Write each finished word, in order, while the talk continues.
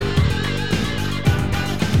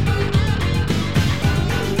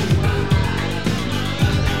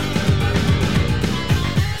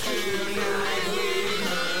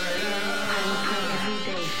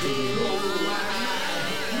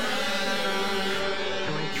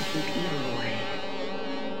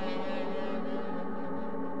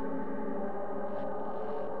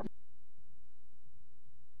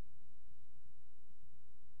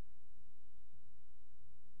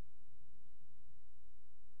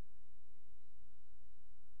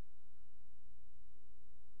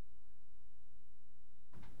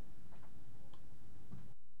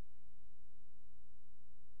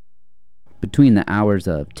Between the hours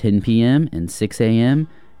of 10 p.m. and 6 a.m.,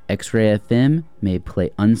 X-Ray FM may play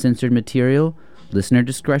uncensored material. Listener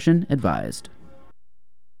discretion advised.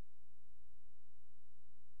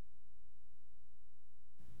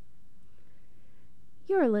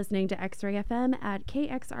 You're listening to X-Ray FM at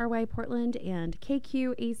KXRY Portland and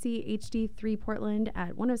KQAC HD3 Portland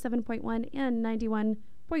at 107.1 and 91.1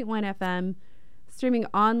 FM. Streaming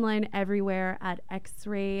online everywhere at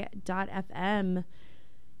xray.fm.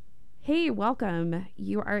 Hey, welcome.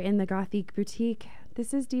 You are in the Gothic Boutique.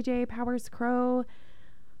 This is DJ Powers Crow.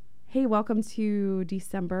 Hey, welcome to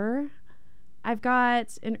December. I've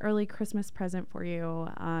got an early Christmas present for you.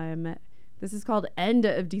 This is called End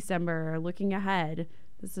of December, Looking Ahead.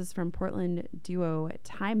 This is from Portland duo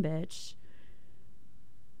Time Bitch.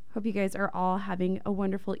 Hope you guys are all having a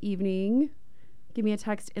wonderful evening. Give me a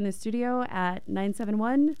text in the studio at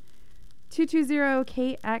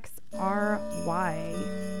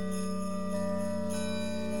 971-220-KXRY.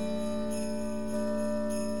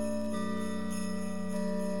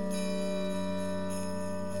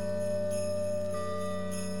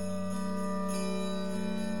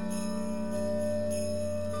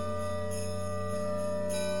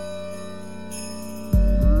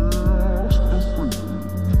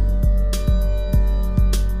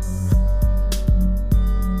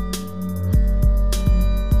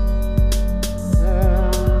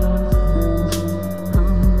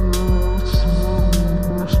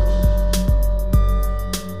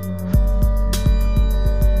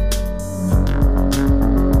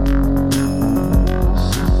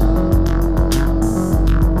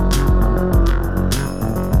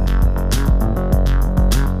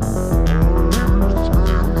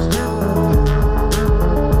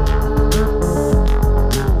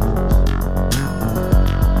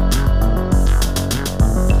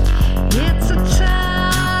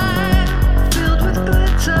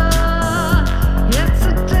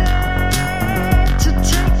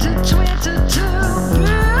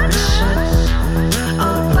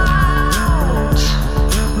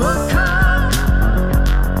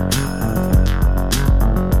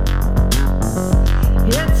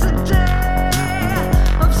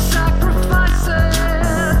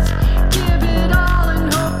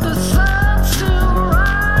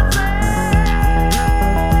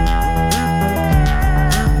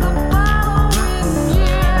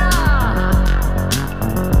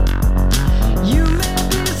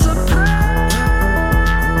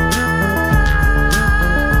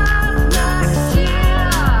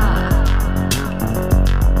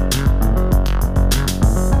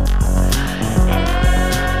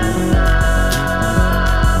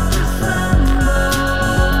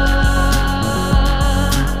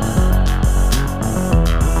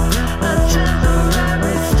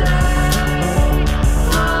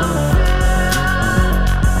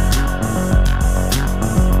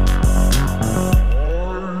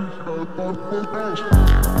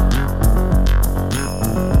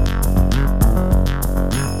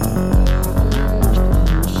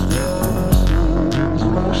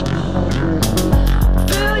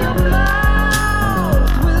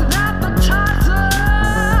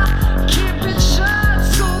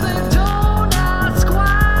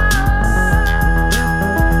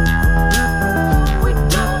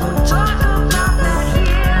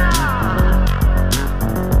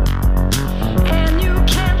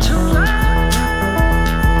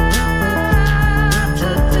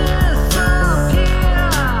 To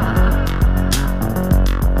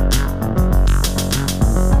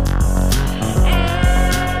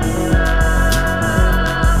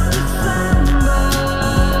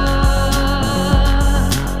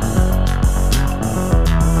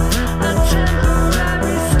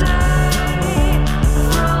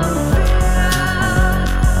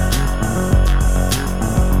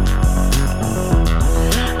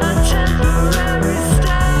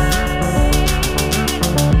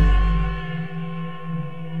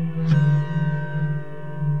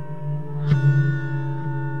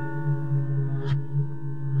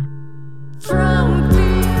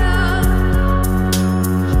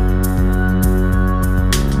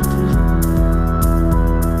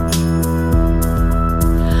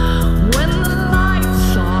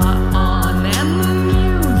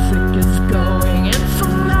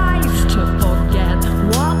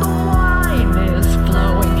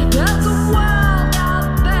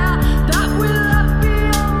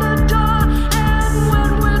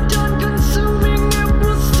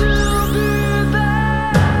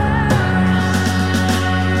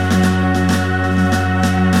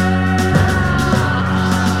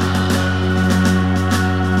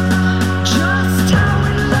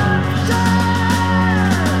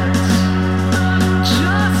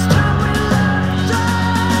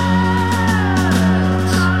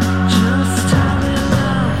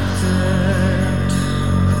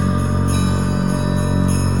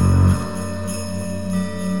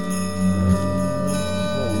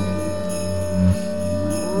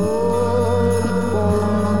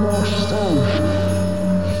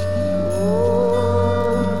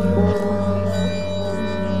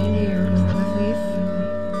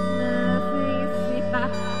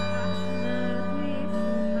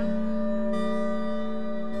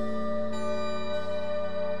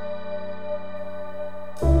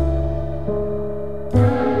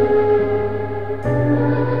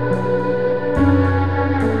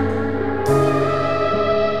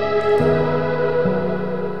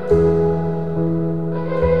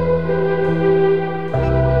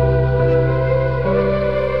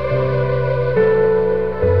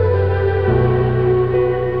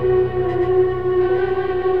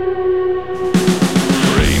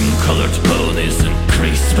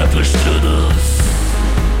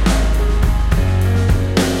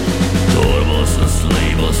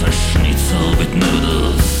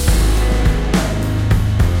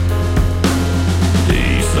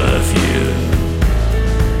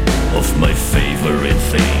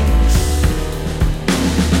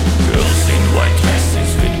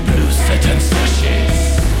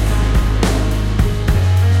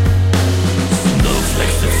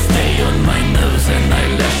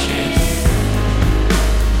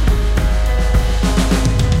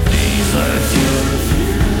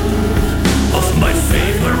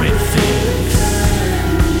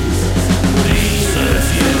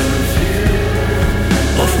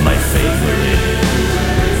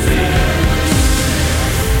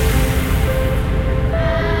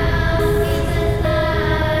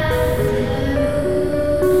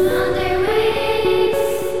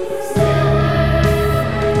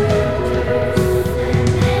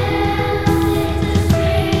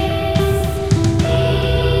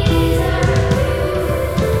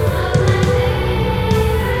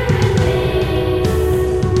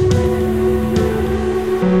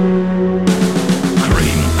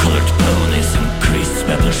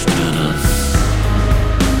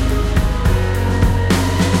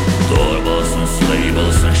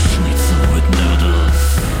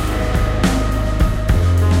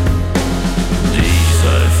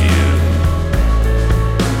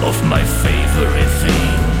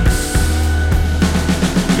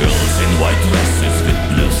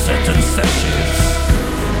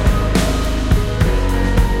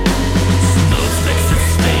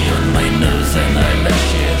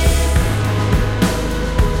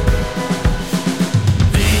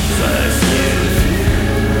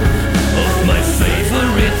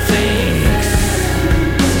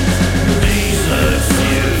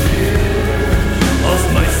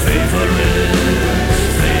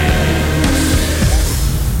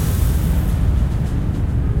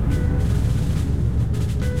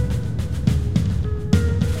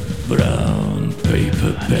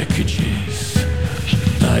packages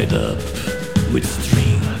tied up with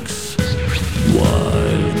strings,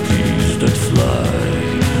 wild bees that fly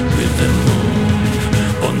with the moon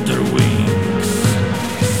on their wings,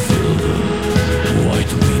 silver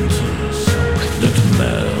white winters that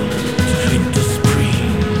melt into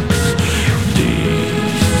springs.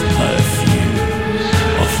 These are a few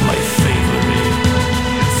of my favorite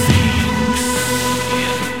things.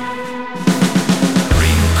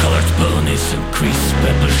 Cream-colored ponies and crisp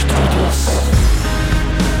apple strudels,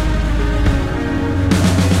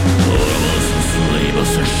 Orwell's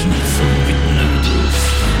Schnitzel with nude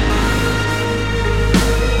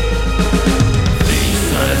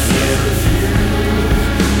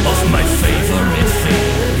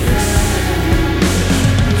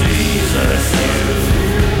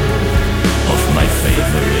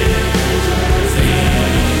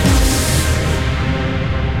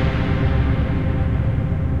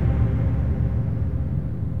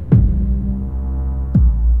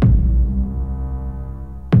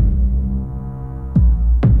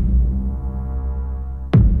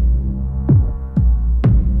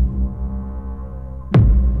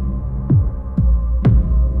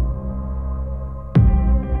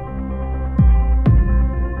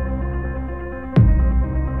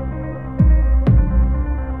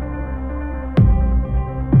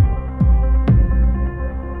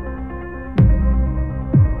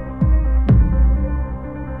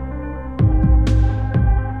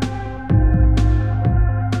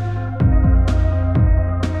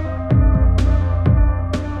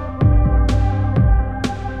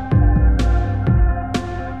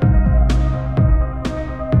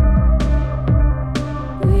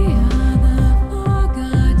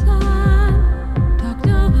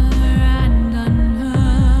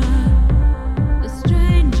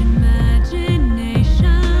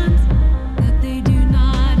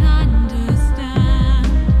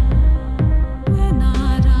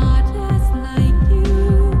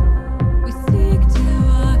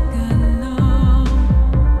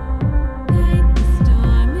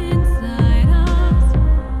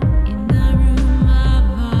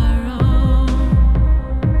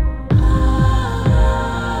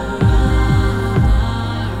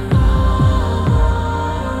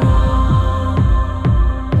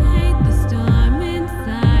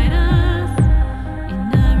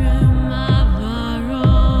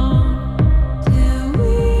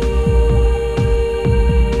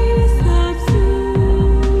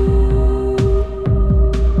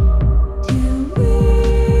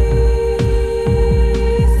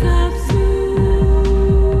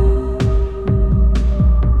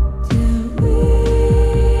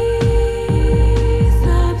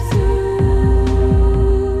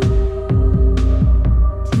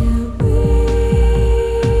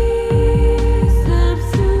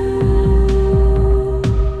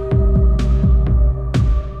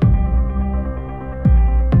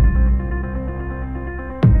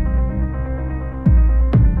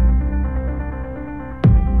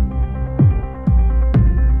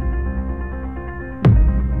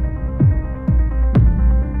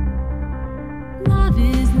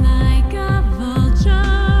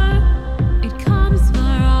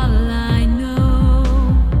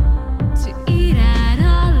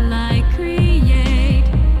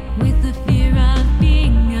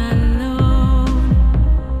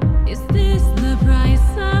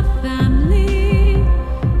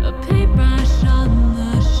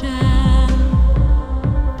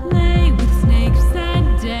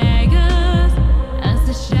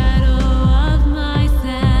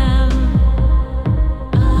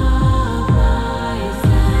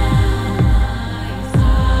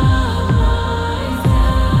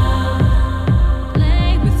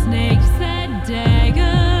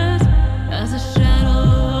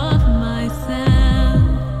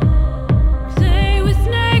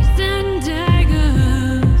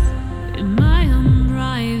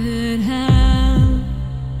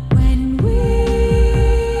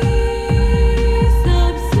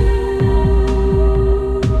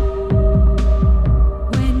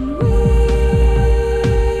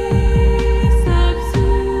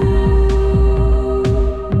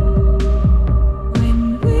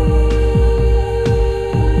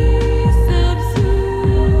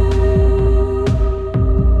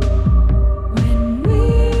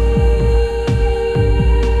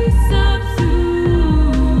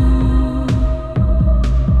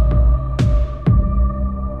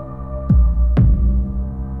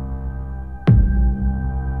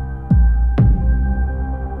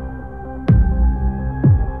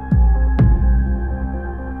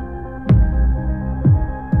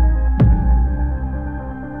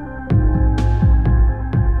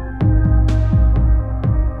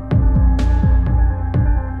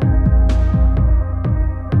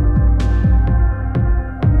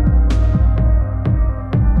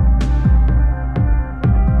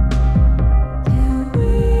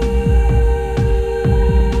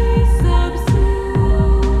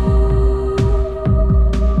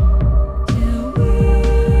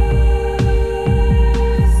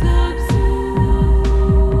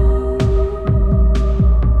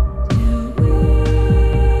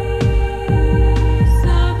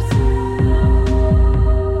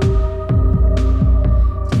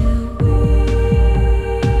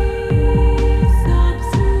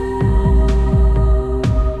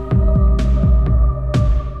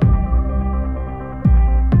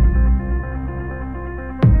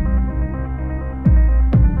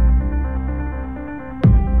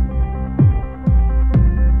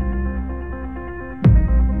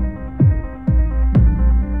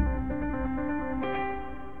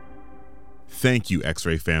Thank you,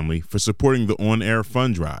 X-Ray family, for supporting the On-Air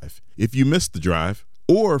Fund Drive. If you missed the drive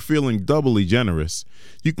or are feeling doubly generous,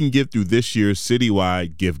 you can give through this year's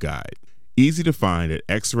citywide Give Guide. Easy to find at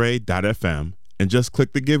xray.fm and just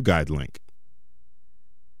click the Give Guide link.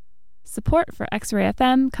 Support for X-Ray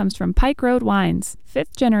FM comes from Pike Road Wines,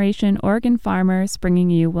 5th-generation Oregon farmers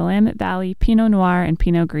bringing you Willamette Valley Pinot Noir and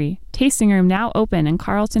Pinot Gris. Tasting room now open in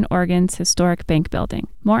Carlton, Oregon's historic bank building.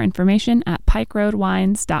 More information at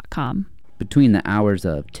pikeroadwines.com. Between the hours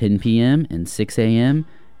of 10 p.m. and 6 a.m.,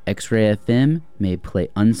 X-Ray FM may play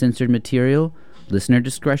uncensored material. Listener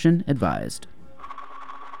discretion advised.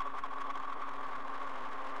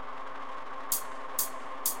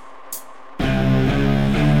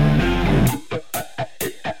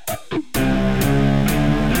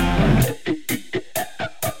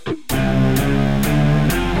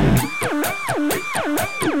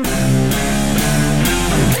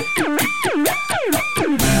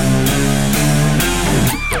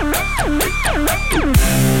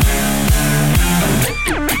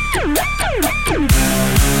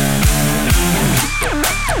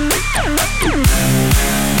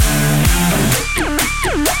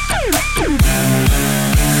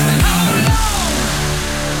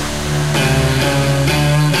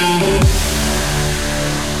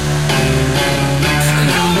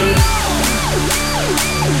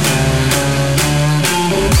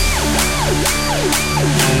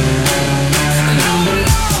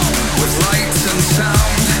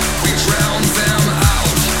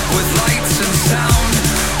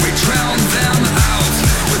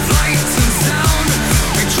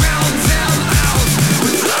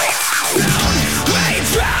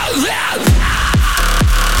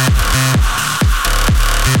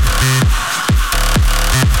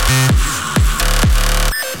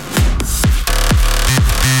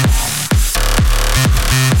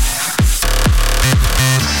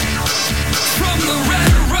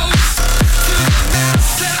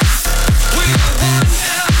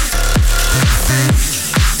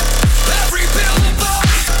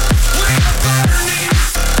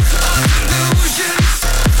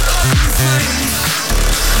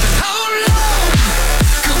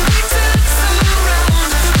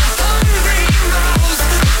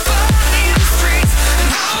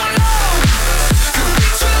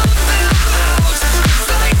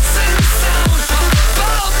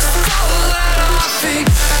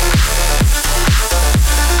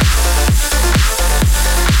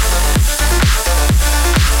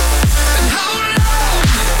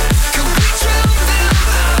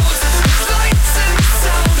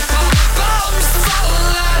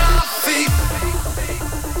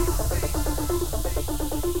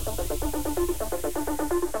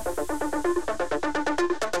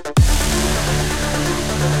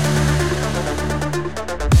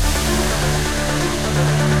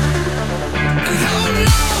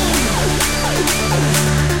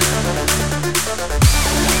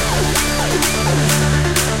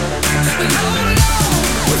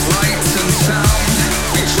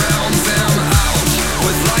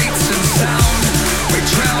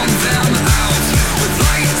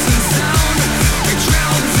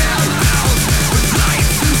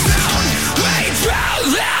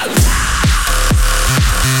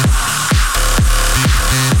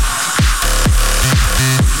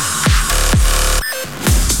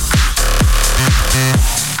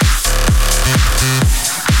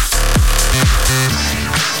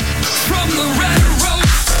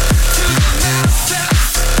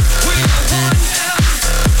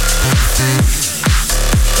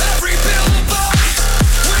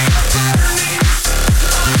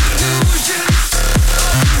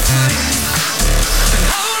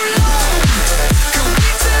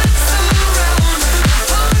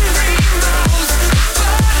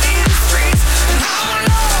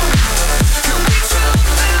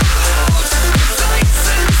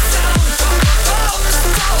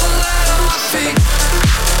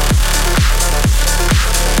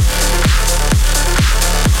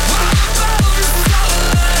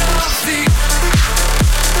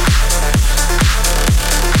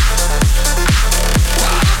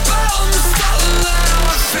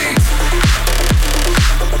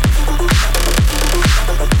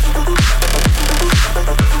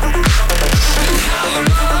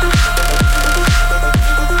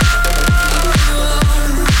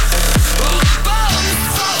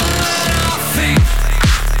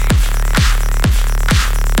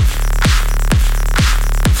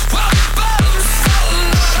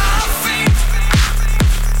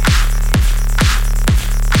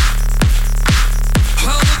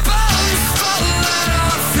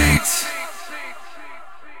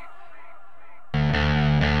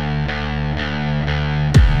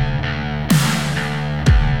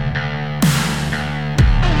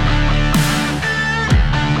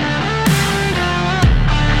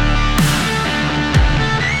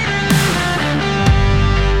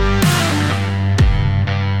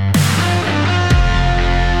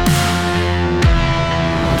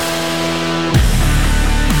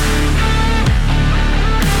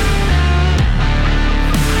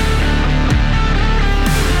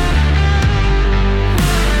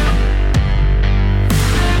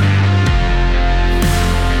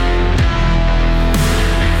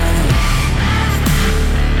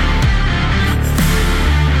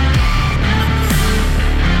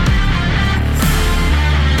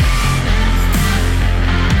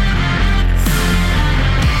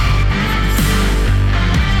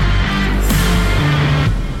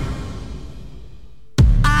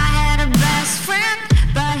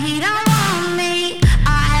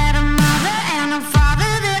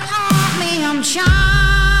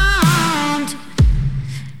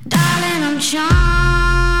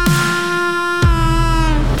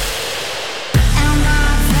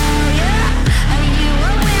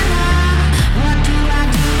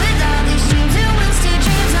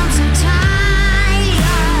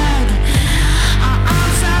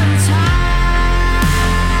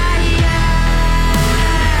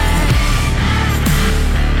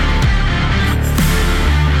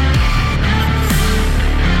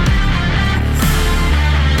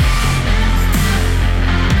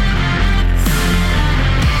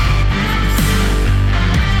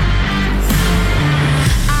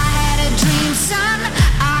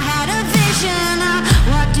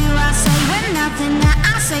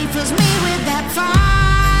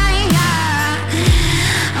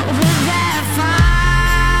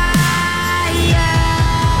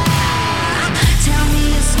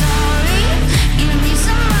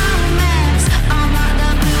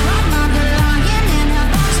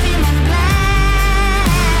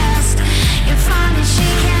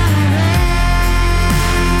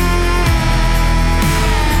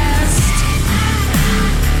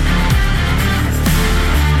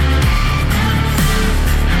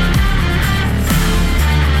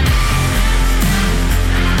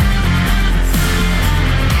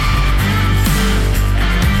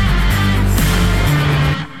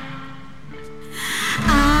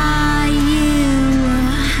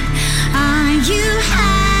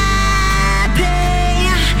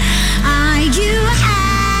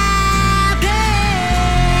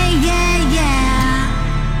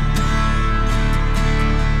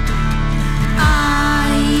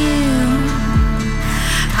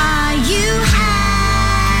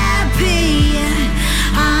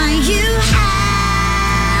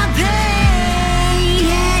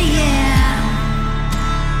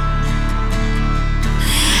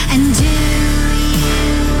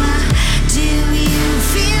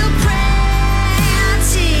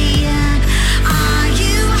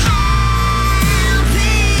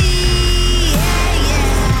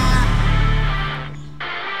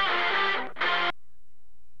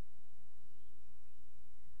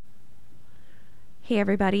 Hey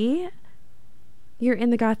everybody, you're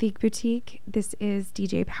in the Gothic Boutique. This is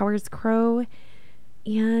DJ Powers Crow,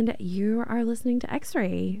 and you are listening to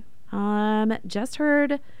X-Ray. Just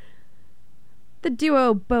heard the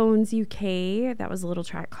duo Bones UK. That was a little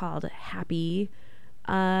track called Happy.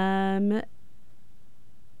 They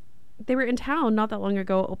were in town not that long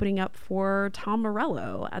ago, opening up for Tom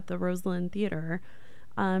Morello at the Roseland Theater,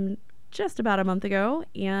 just about a month ago,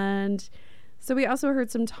 and so we also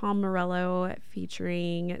heard some Tom Morello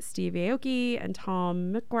featuring Steve Aoki and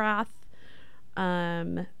Tom McGrath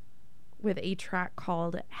with a track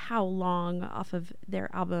called How Long off of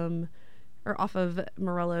their album, or off of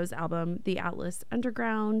Morello's album, The Atlas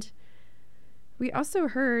Underground. We also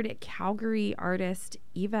heard Calgary artist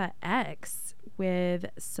Eva X with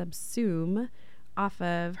Subsume off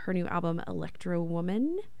of her new album Electro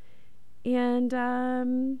Woman.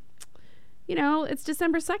 And you know, it's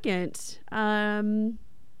December 2nd.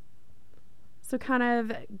 So kind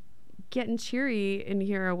of getting cheery in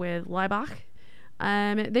here with Laibach.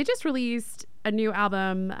 They just released a new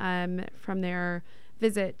album from their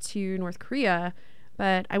visit to North Korea,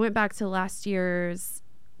 but I went back to last year's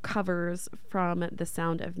covers from The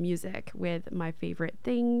Sound of Music with My Favorite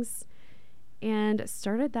Things and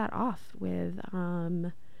started that off with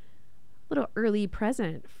a little early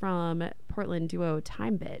present from Portland duo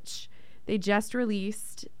Time Bitch. They just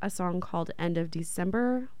released a song called End of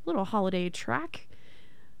December, little holiday track,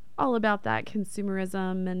 all about that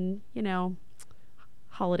consumerism and, you know,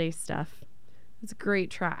 holiday stuff. It's a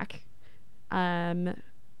great track. So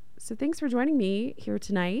thanks for joining me here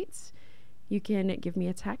tonight. You can give me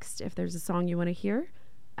a text if there's a song you want to hear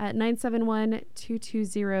at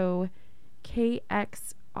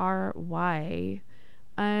 971-220-KXRY.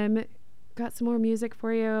 Got some more music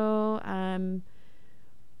for you.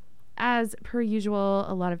 As per usual,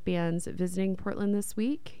 a lot of bands visiting Portland this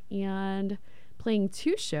week and playing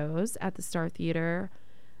 2 shows at the Star Theater.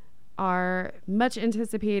 Our much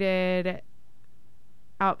anticipated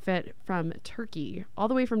outfit from Turkey. All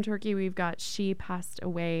the way from Turkey, we've got She Passed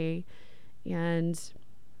Away, and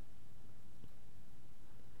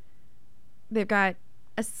they've got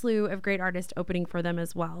a slew of great artists opening for them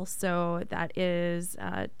as well. So that is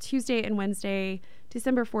Tuesday and Wednesday,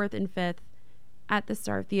 December 4th and 5th. At the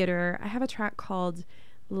Star Theater. I have a track called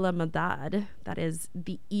La Madad, that is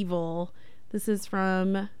The Evil. This is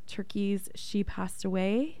from Turkey's She Passed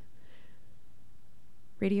Away.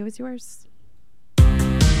 Radio is yours.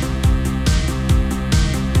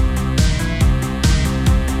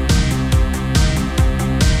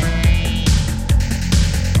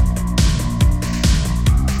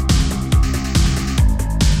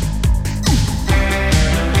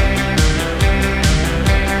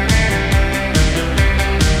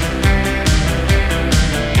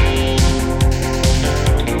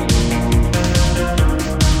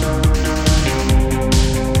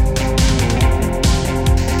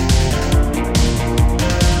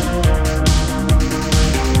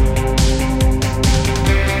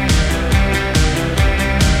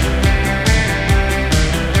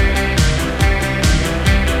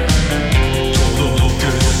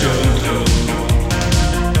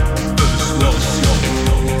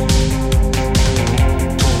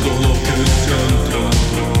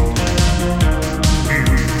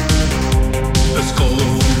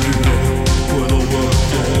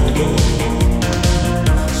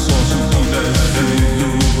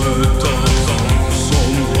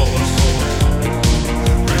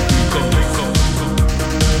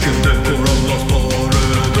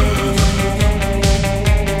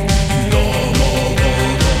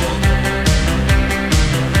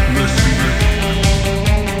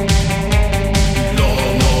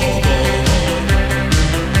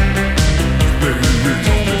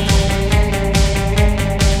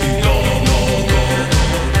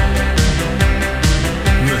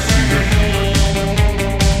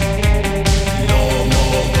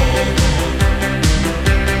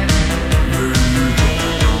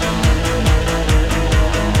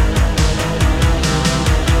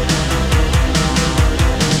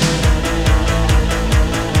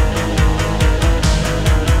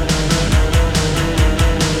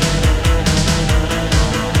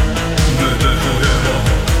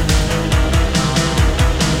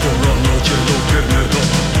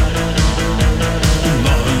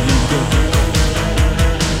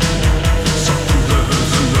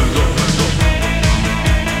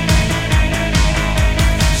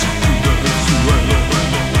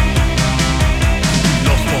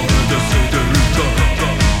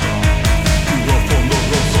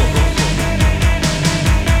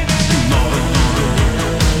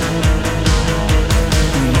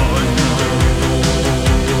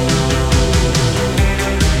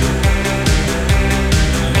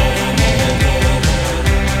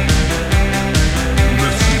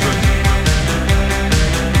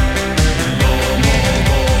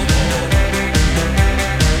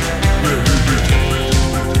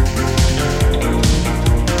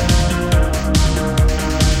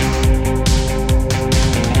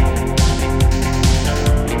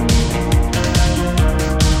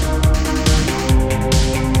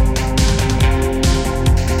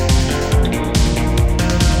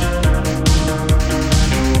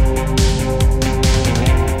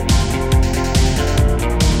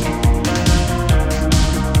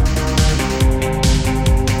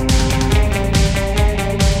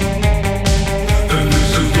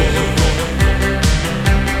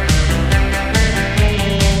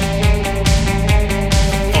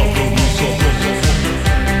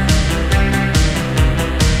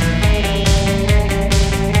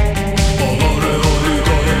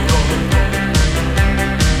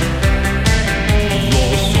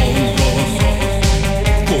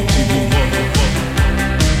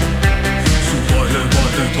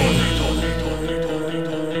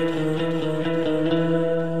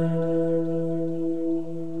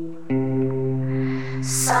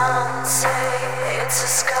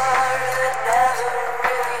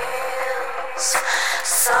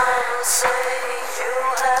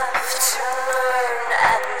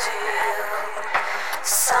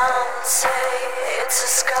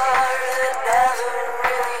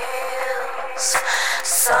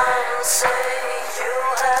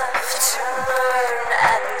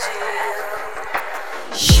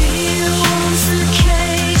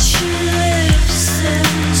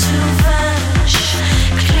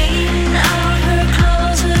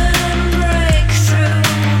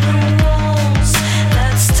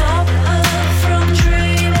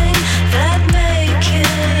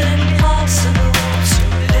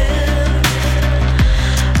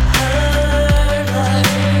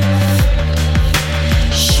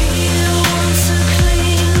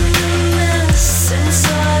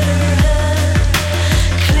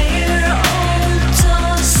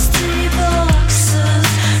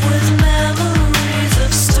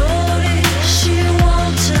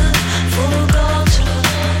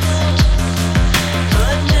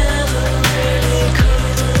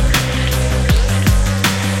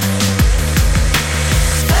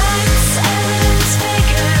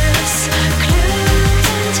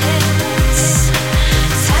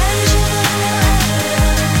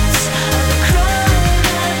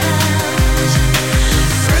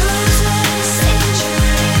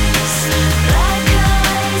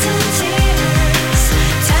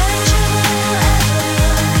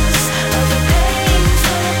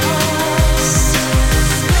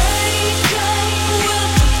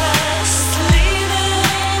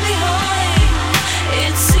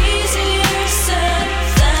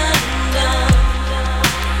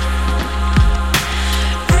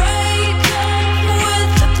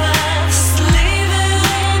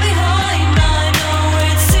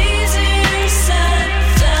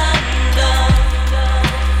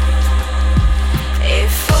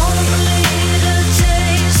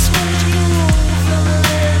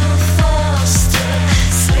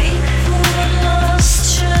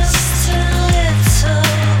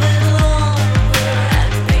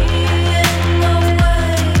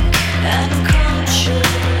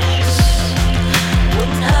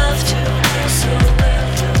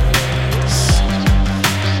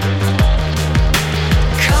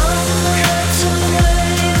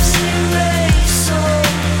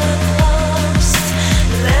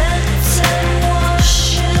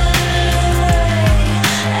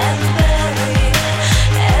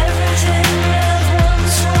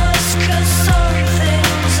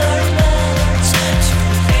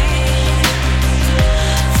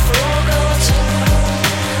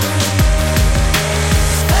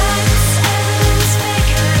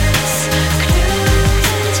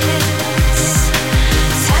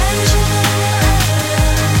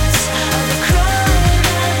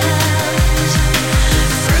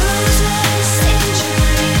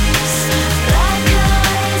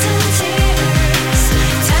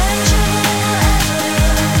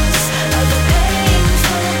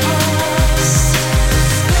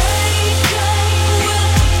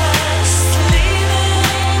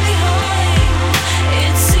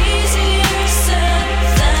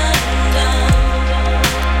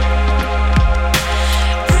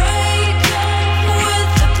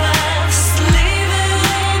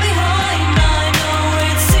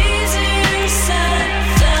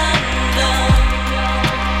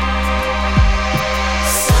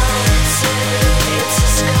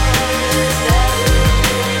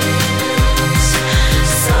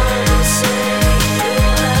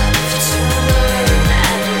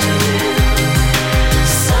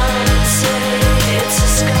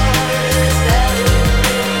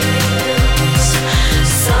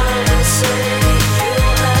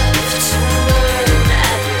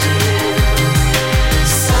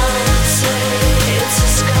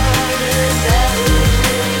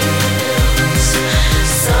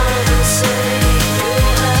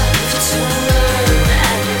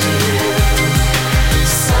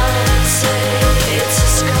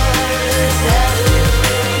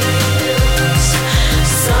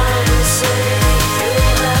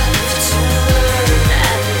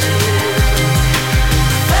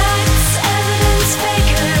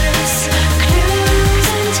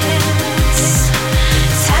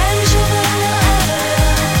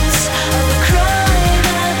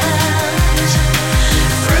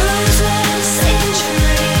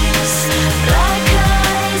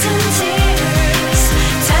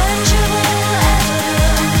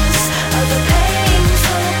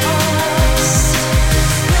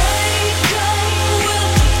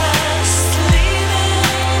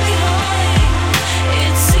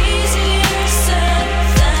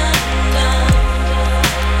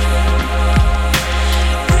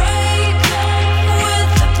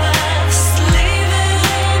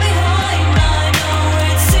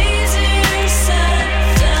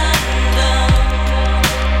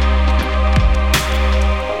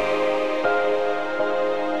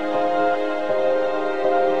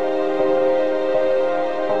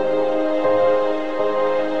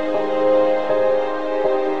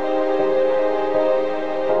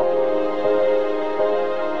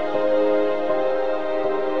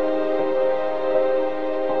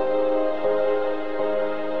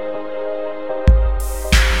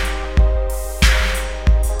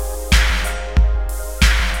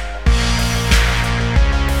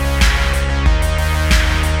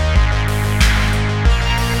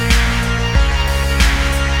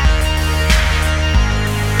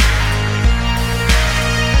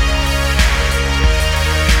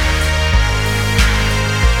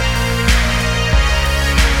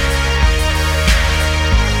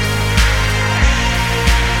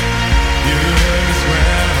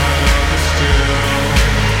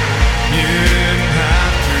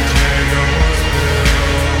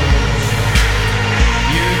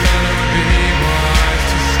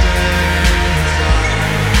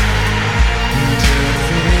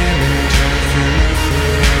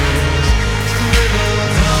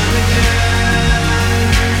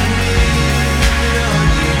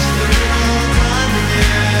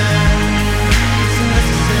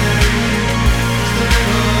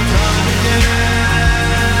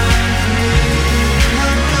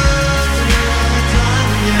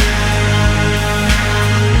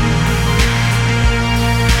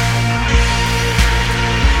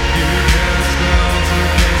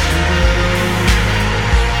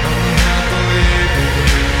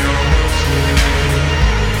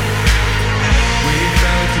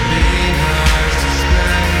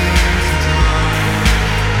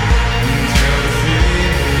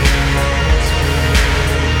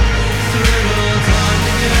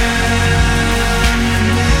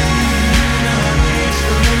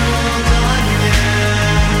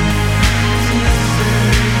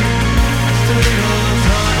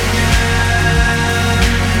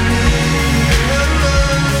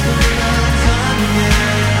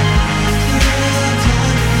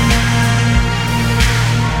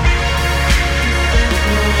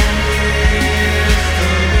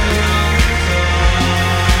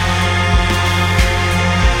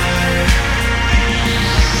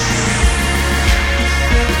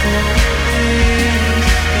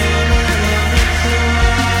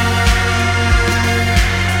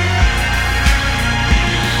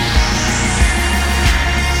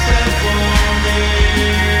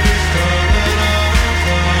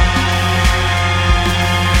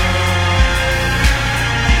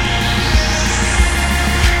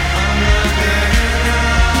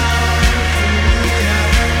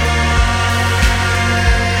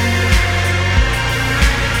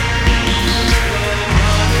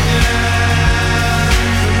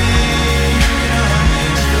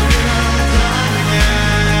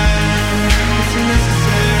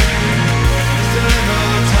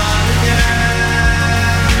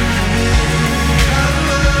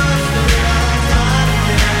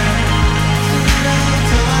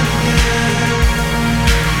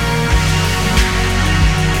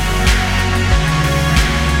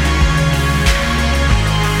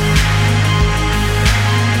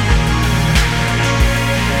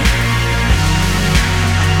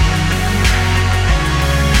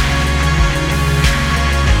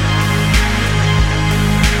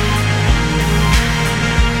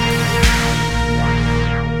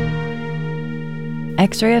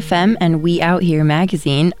 X-Ray FM and We Out Here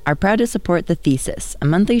magazine are proud to support The Thesis, a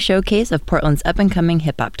monthly showcase of Portland's up-and-coming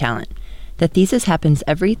hip-hop talent. The Thesis happens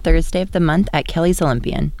every Thursday of the month at Kelly's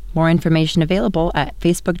Olympian. More information available at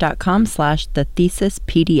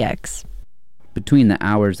facebook.com/thethésispdx. Between the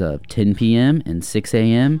hours of 10 p.m. and 6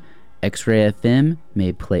 a.m., X-Ray FM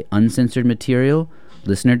may play uncensored material.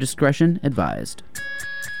 Listener discretion advised. I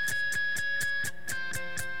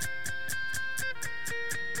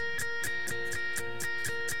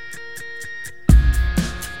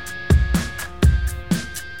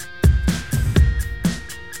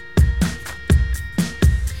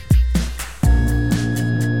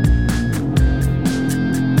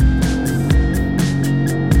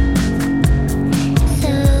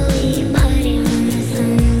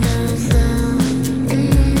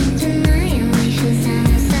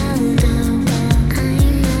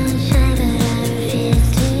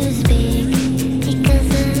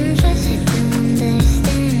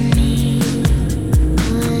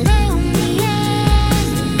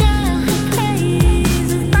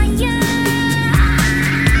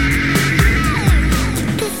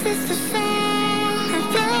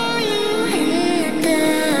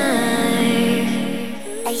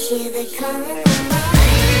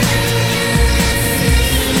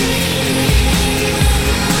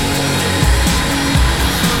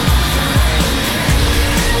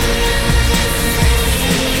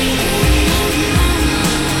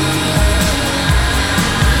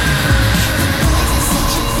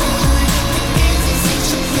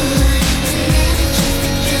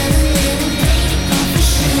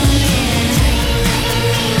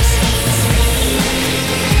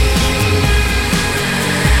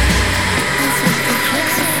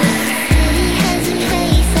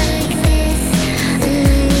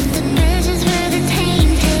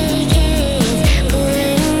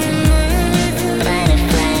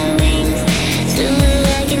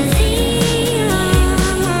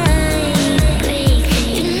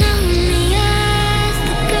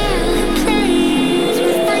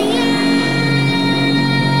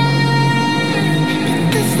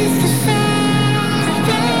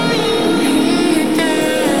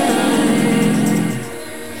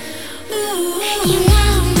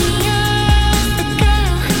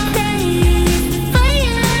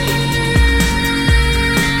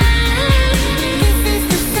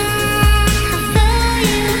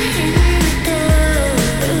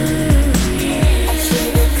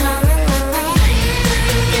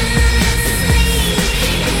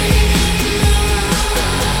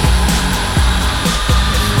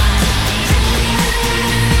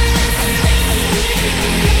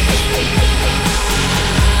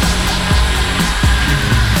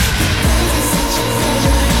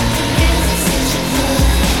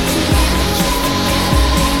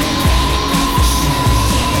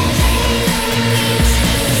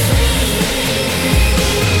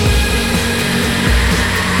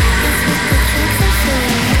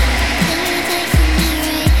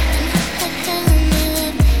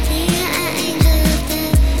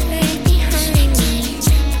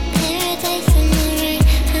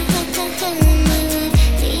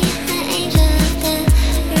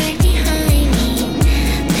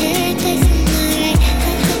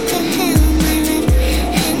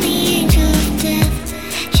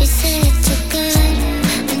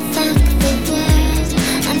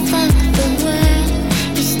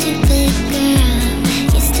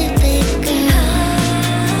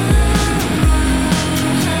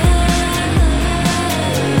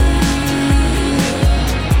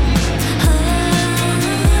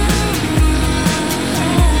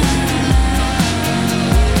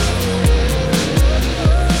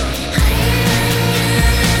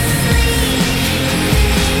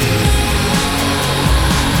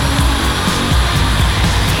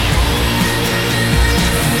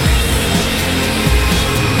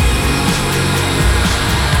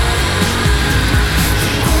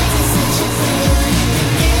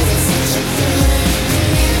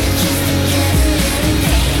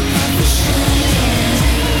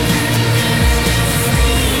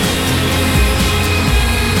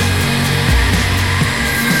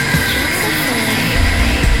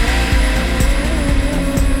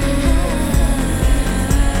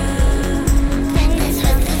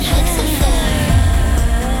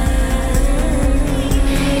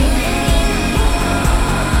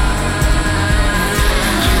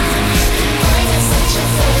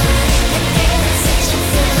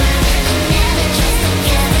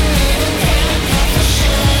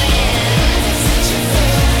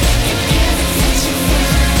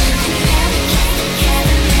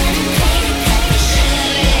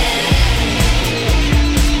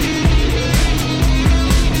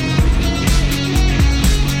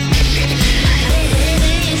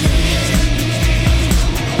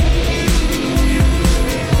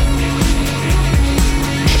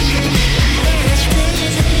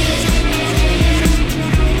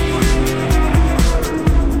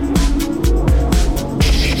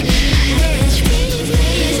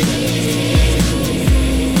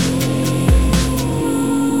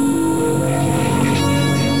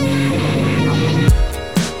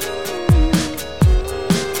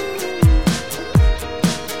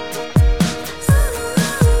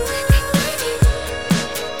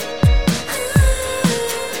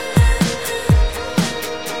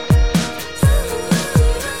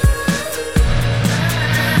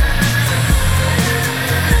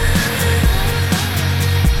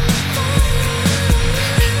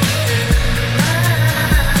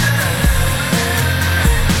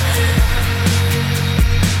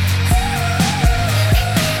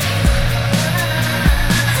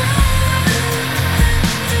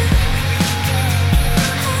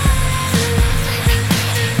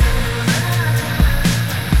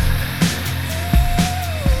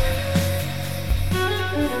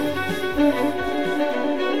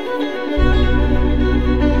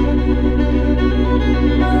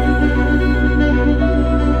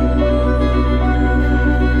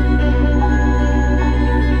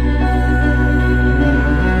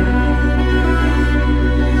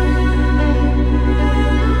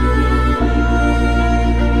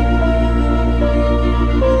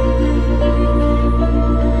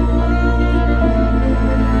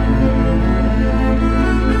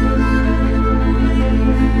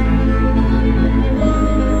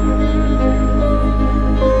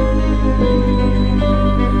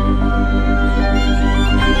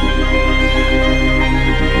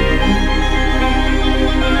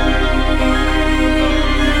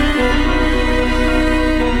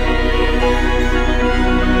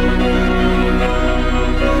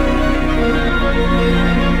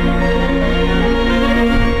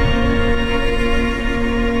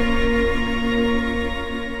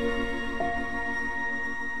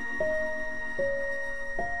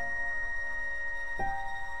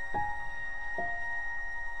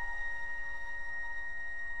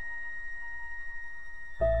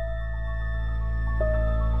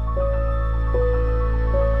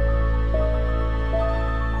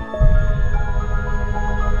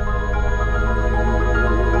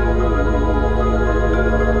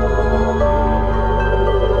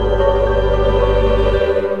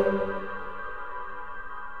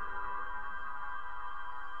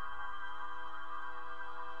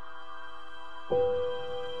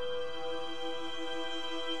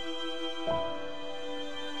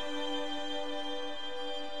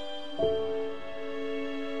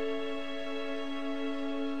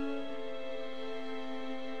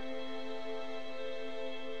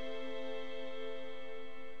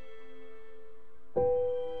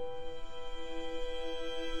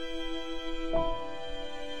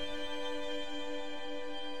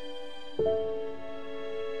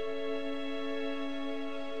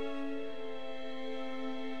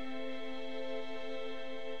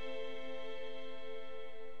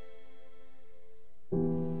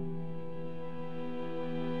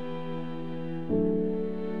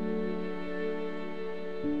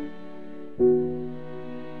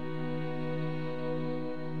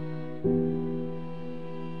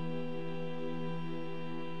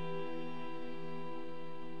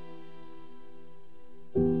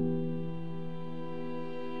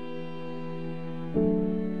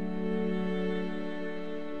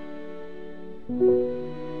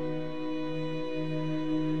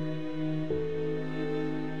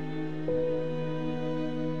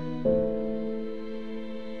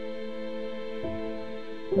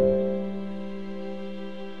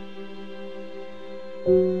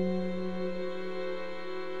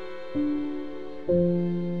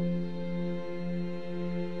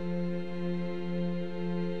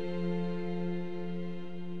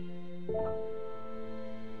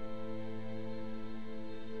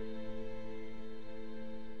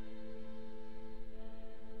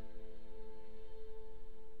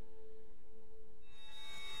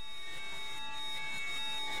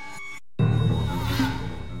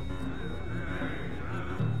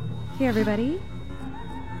Hey everybody,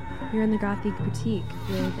 you're in the Gothic Boutique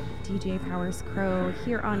with DJ Powers Crow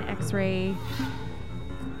here on X-Ray.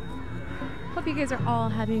 Hope you guys are all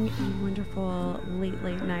having a wonderful late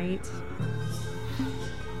night.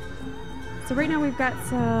 So right now we've got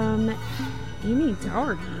some Amy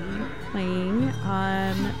Doherty playing.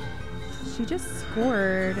 She just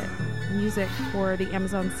scored music for the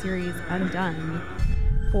Amazon series Undone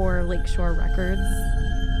for Lakeshore Records.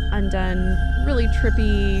 Undone, really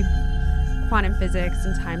trippy quantum physics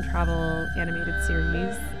and time travel animated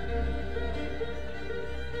series.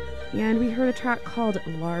 And we heard a track called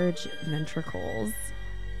Large Ventricles,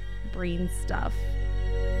 Brain Stuff.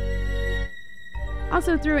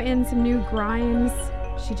 Also threw in some new Grimes.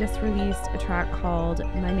 She just released a track called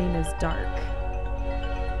My Name is Dark.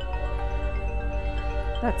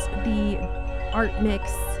 That's the art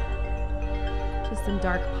mix, just some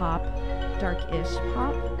dark pop, dark-ish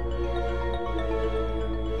pop.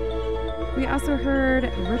 We also heard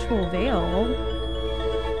Ritual Veil.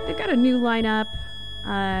 They've got a new lineup,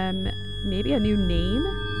 maybe a new name,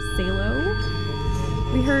 Salo.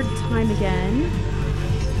 We heard Time Again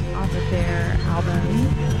off of their album,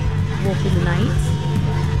 Wolf in the Night.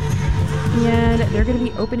 And they're going to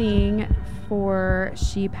be opening for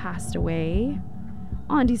She Passed Away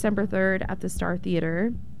on December 3rd at the Star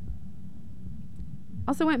Theater.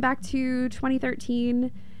 Also went back to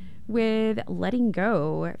 2013 with Letting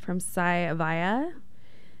Go from Sai Avaya.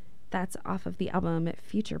 That's off of the album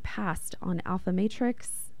Future Past on Alpha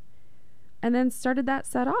Matrix. And then started that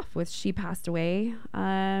set off with She Passed Away.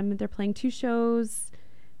 They're playing 2 shows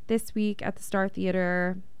this week at the Star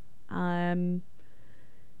Theater. Like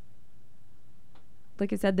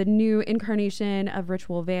I said, the new incarnation of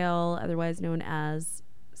Ritual Veil, otherwise known as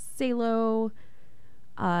Salo.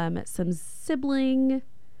 Some Sibling,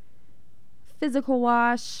 Physical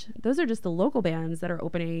Wash. Those are just the local bands that are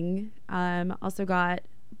opening. Also got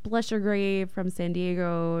Bless Your Grave from San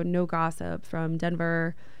Diego, No Gossip from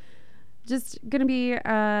Denver. Just gonna be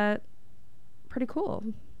pretty cool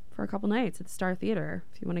for a couple nights at the Star Theater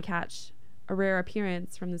if you want to catch a rare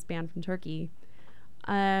appearance from this band from Turkey.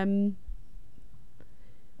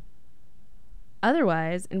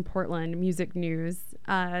 Otherwise, in Portland, music news.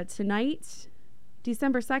 Tonight,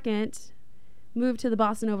 December 2nd, move to the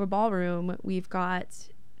Bossa Nova Ballroom. We've got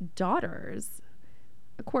Daughters,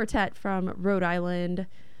 a quartet from Rhode Island.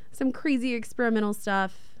 Some crazy experimental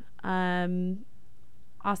stuff.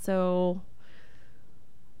 Also,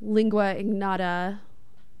 Lingua Ignota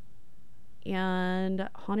and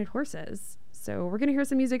Haunted Horses. So we're going to hear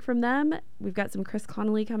some music from them. We've got some Chris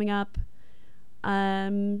Connolly coming up.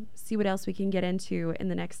 See what else we can get into in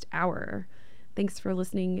the next hour. Thanks for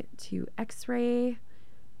listening to X-Ray.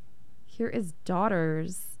 Here is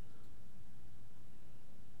Daughters.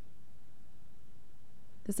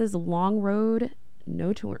 This is Long Road,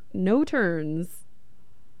 No Turns.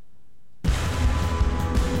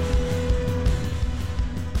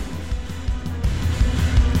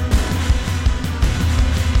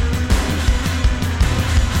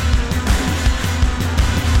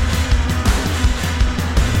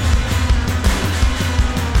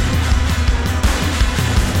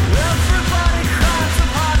 Everybody cries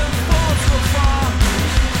about it.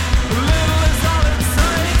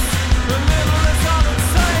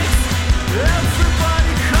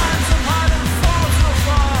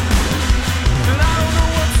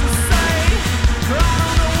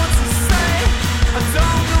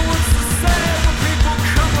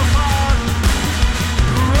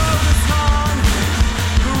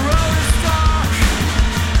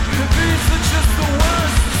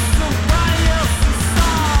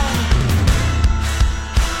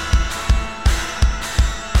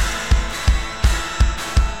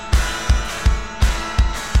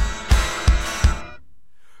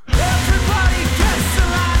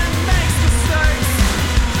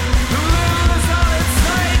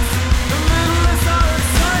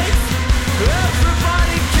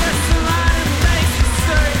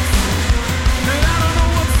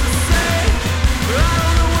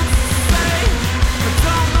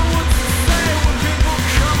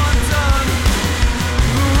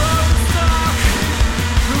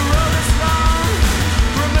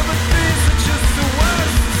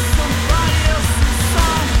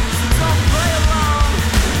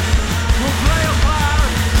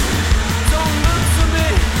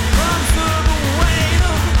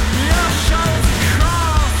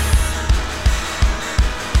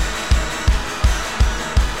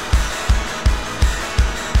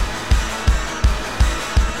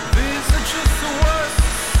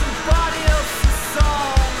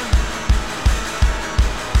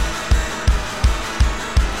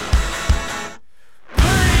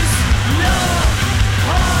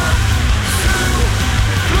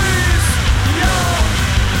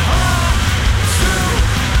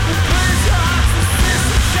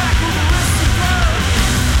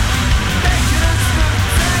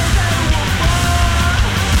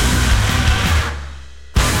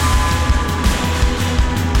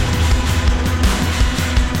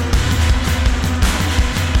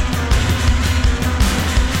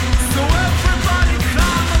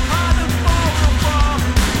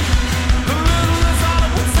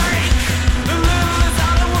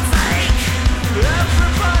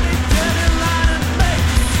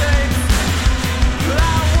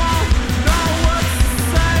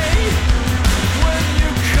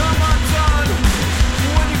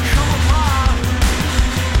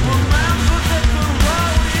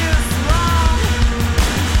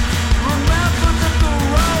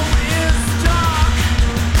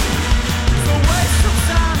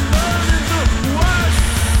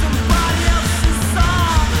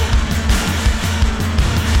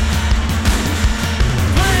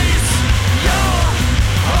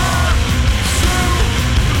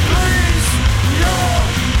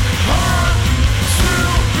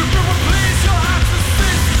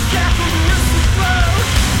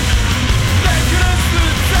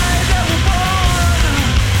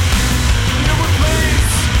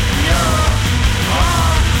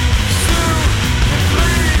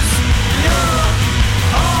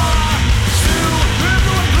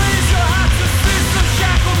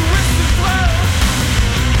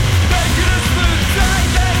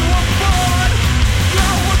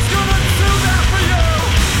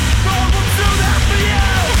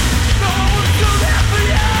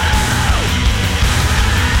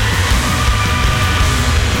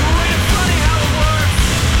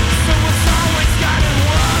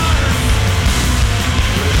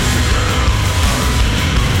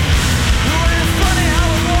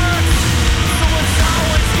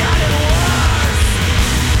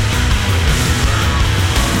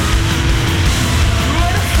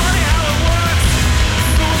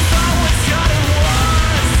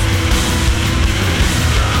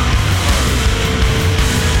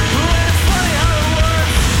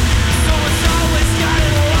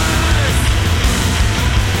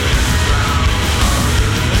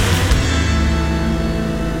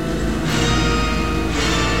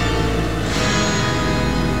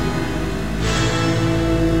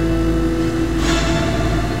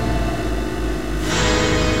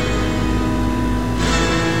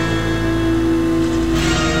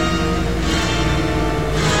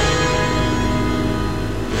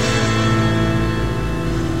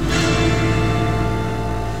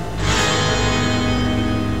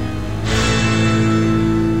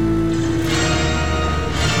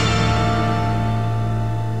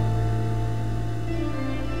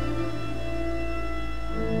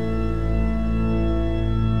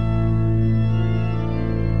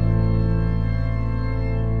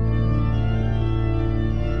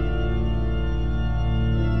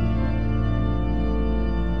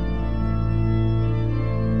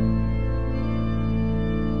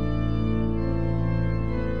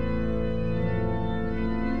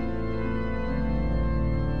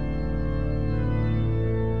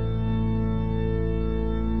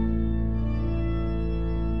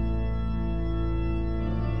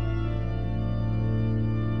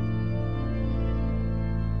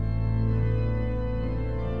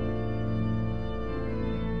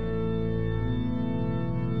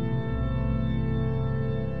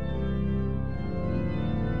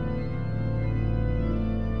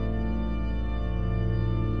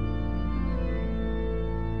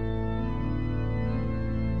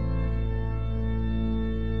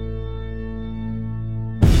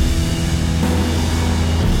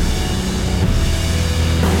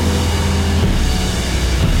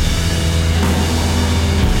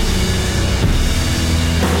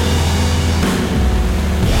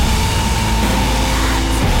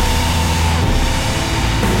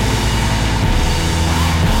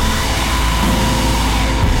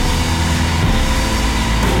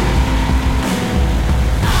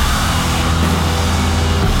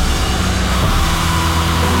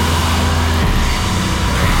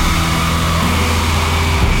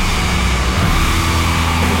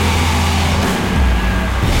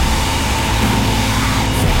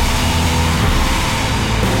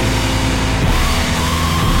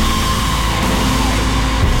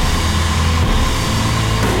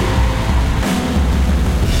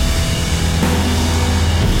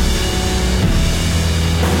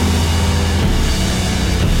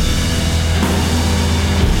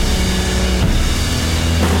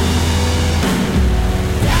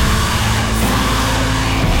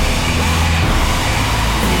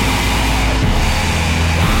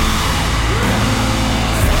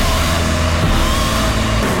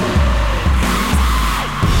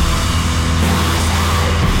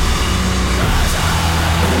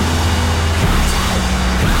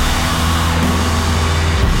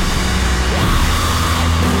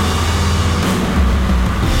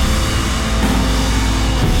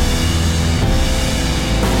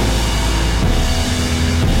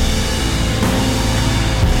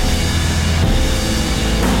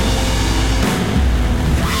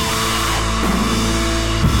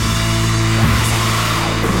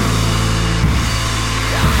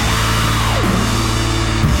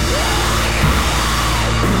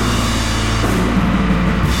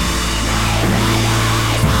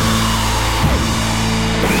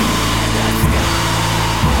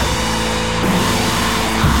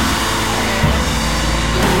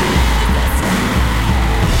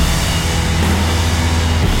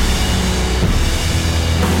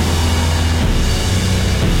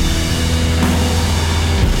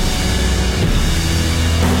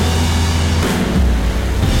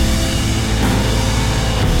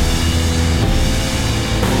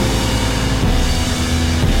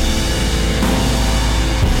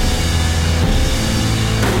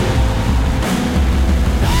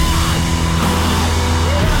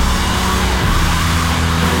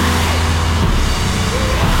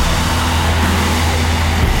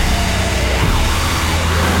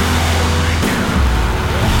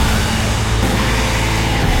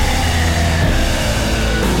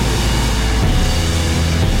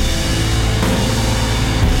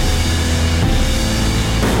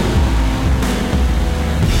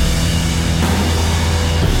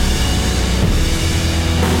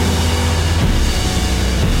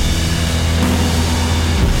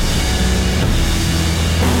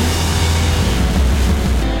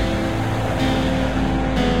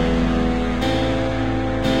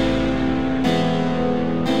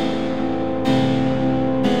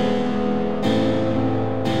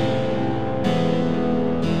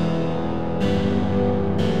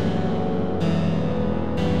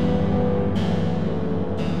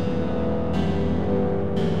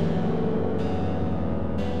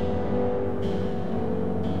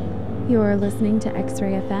 You're listening to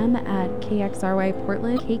X-Ray FM at KXRY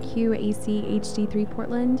Portland, KQAC HD3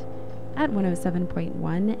 Portland at 107.1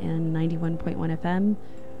 and 91.1 FM,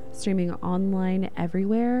 streaming online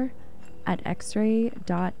everywhere at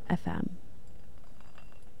xray.fm.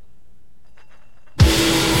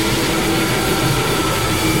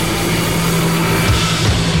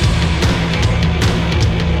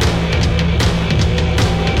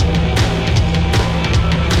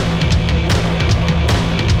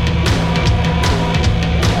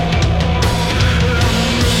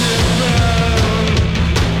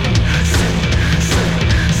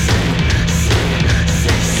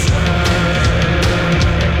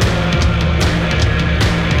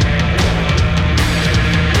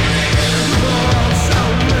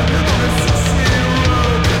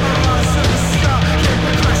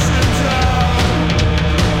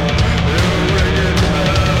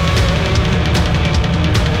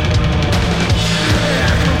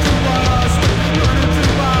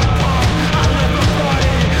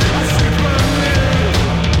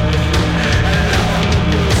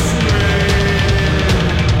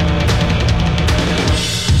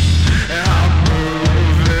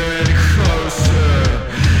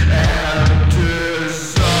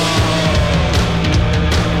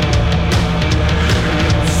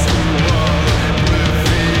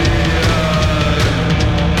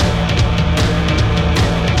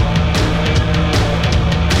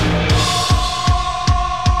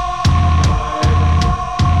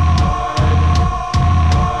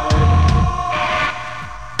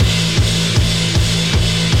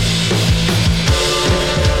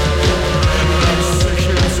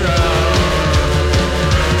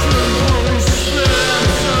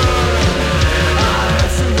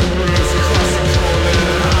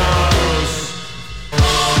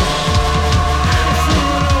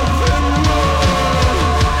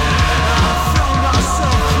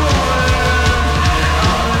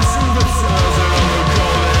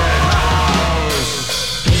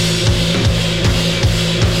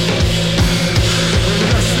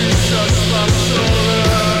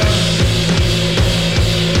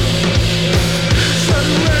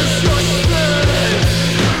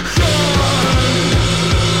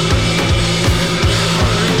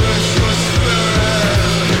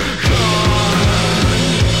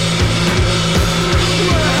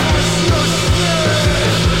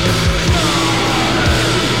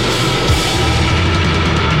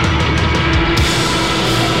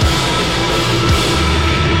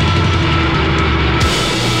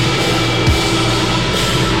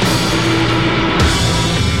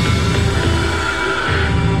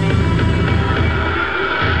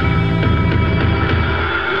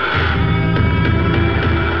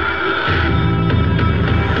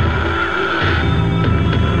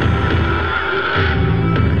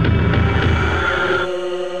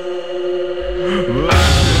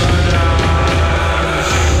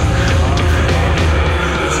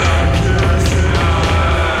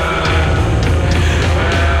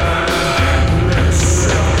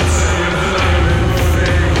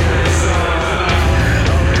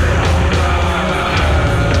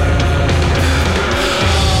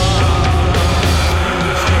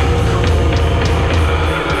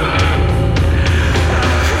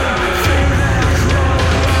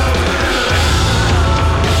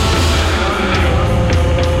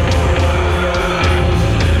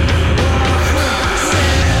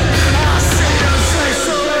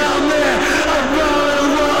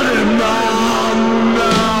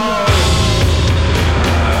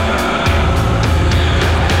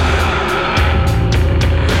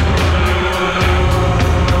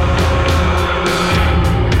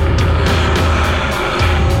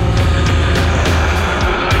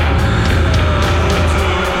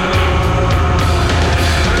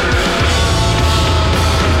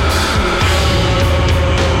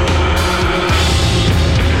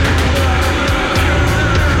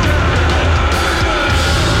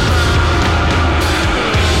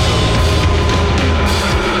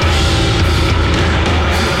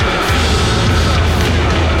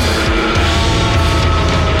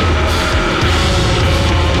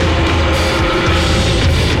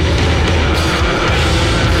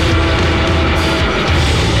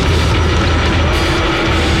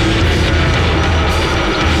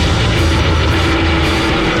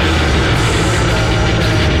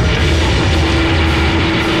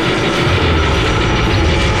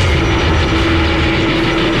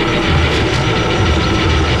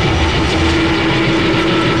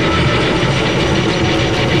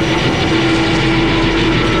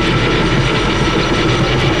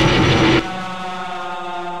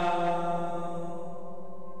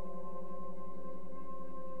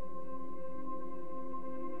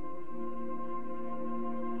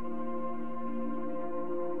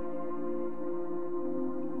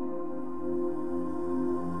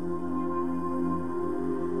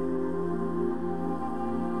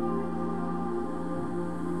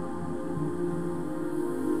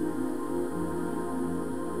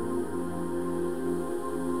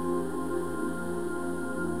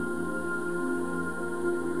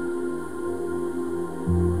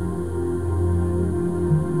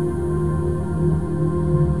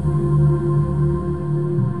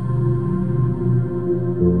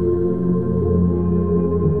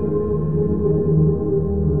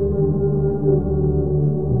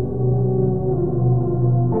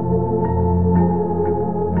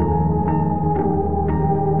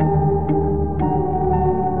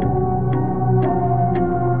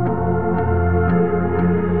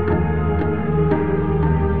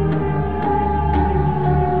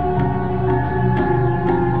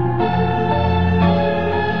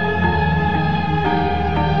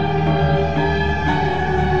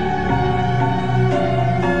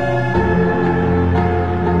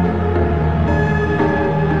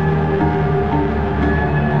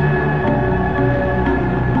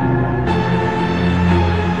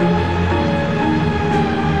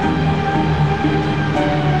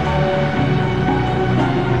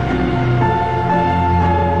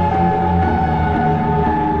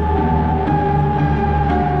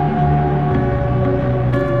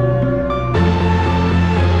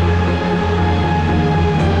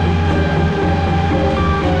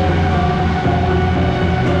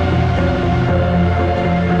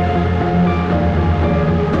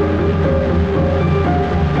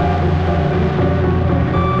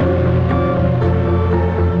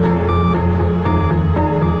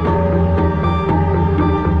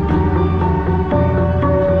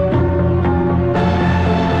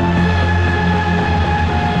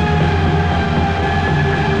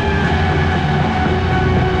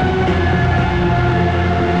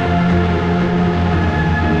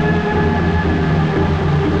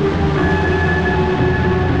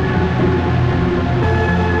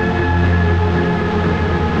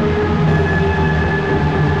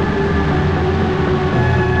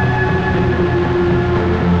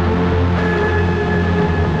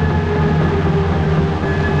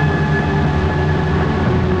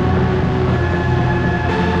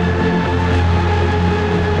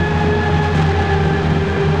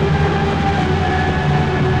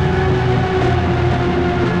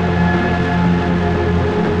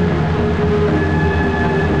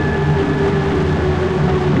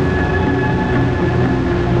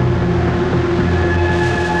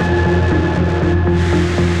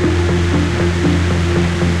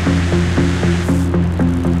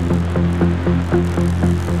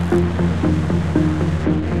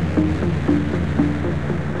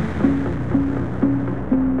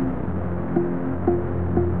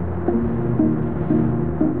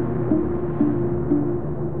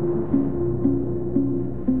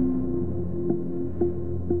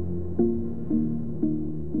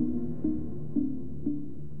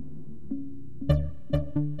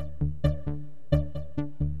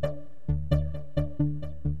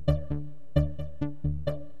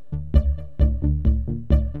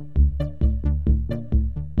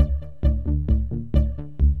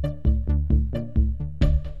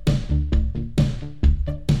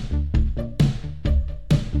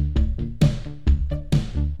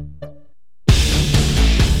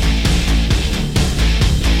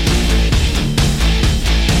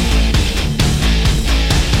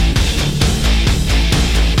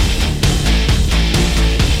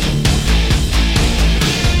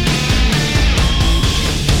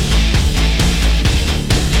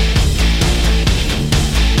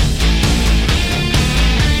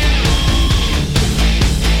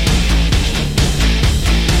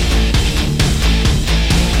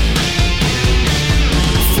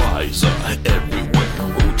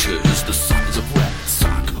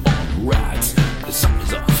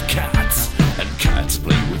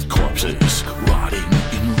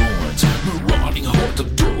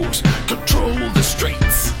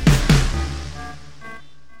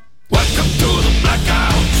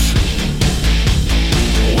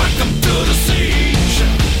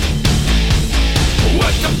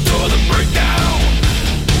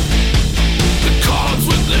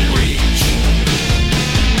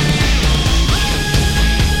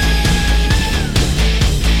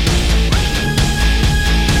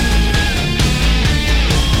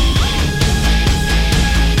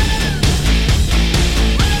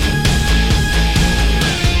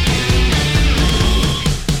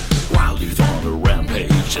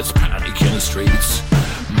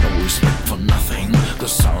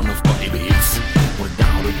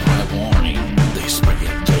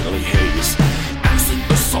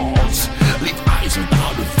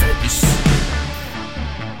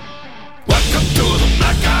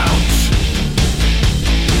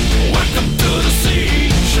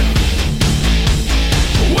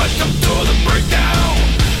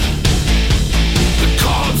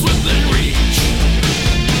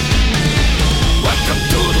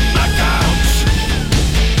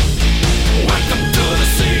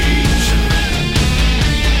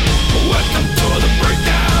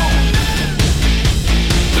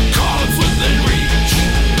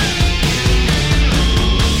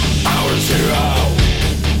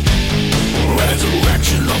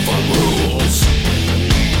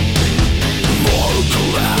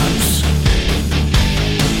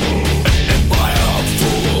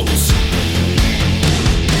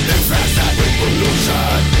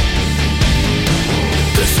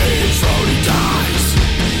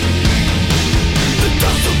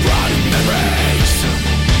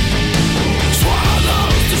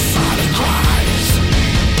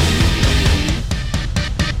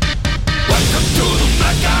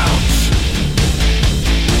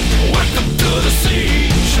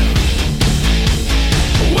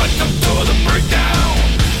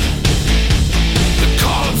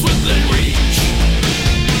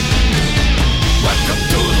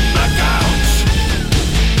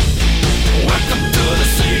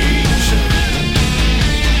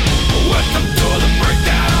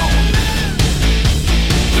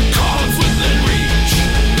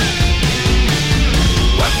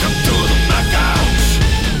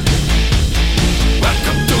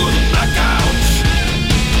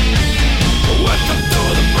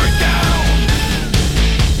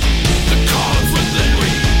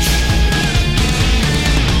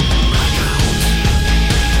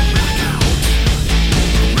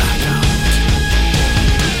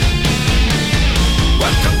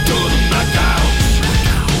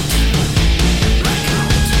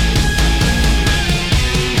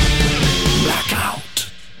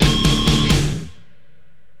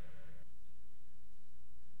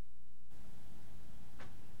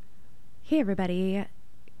 Hey everybody,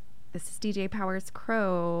 this is DJ Powers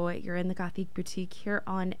Crow. You're in the Gothic Boutique here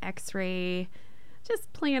on X-Ray.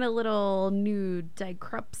 Just playing a little new Die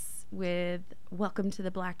Krups with Welcome to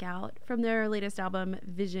the Blackout from their latest album,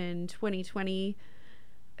 Vision 2020.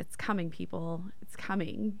 It's coming, people. It's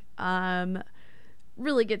coming.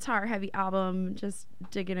 Really guitar heavy album. Just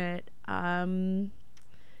digging it.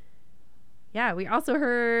 Yeah, we also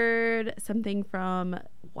heard something from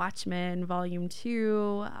Watchmen Volume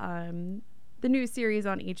 2, the new series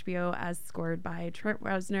on HBO as scored by Trent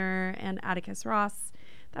Reznor and Atticus Ross.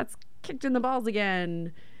 That's kicked in the balls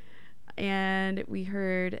again. And we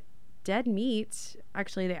heard Dead Meat.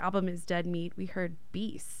 Actually, the album is Dead Meat. We heard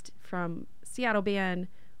Beast from Seattle band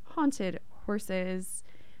Haunted Horses.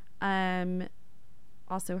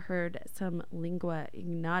 Also heard some Lingua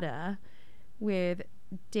Ignota with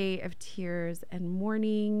Day of Tears and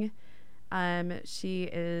Mourning. She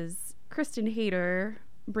is Kristen Hayter,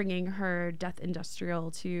 bringing her Death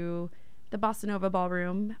Industrial to the Bossa Nova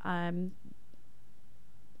Ballroom.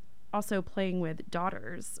 Also playing with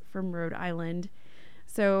Daughters from Rhode Island.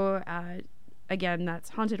 So again, that's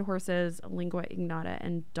Haunted Horses, Lingua Ignota,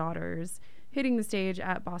 and Daughters hitting the stage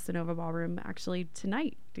at Bossa Nova Ballroom actually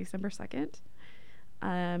tonight, December 2nd.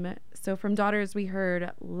 So from Daughters, we heard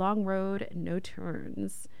Long Road, No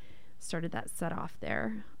Turns. Started that set off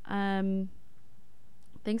there.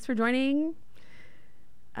 Thanks for joining.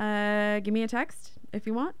 Give me a text if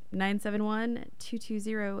you want.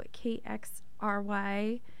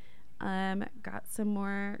 971-220-KXRY. Got some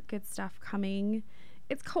more good stuff coming.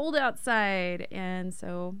 It's cold outside, and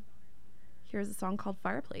so here's a song called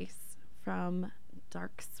Fireplace from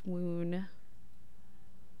Dark Swoon.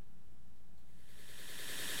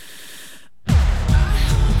 Fireplace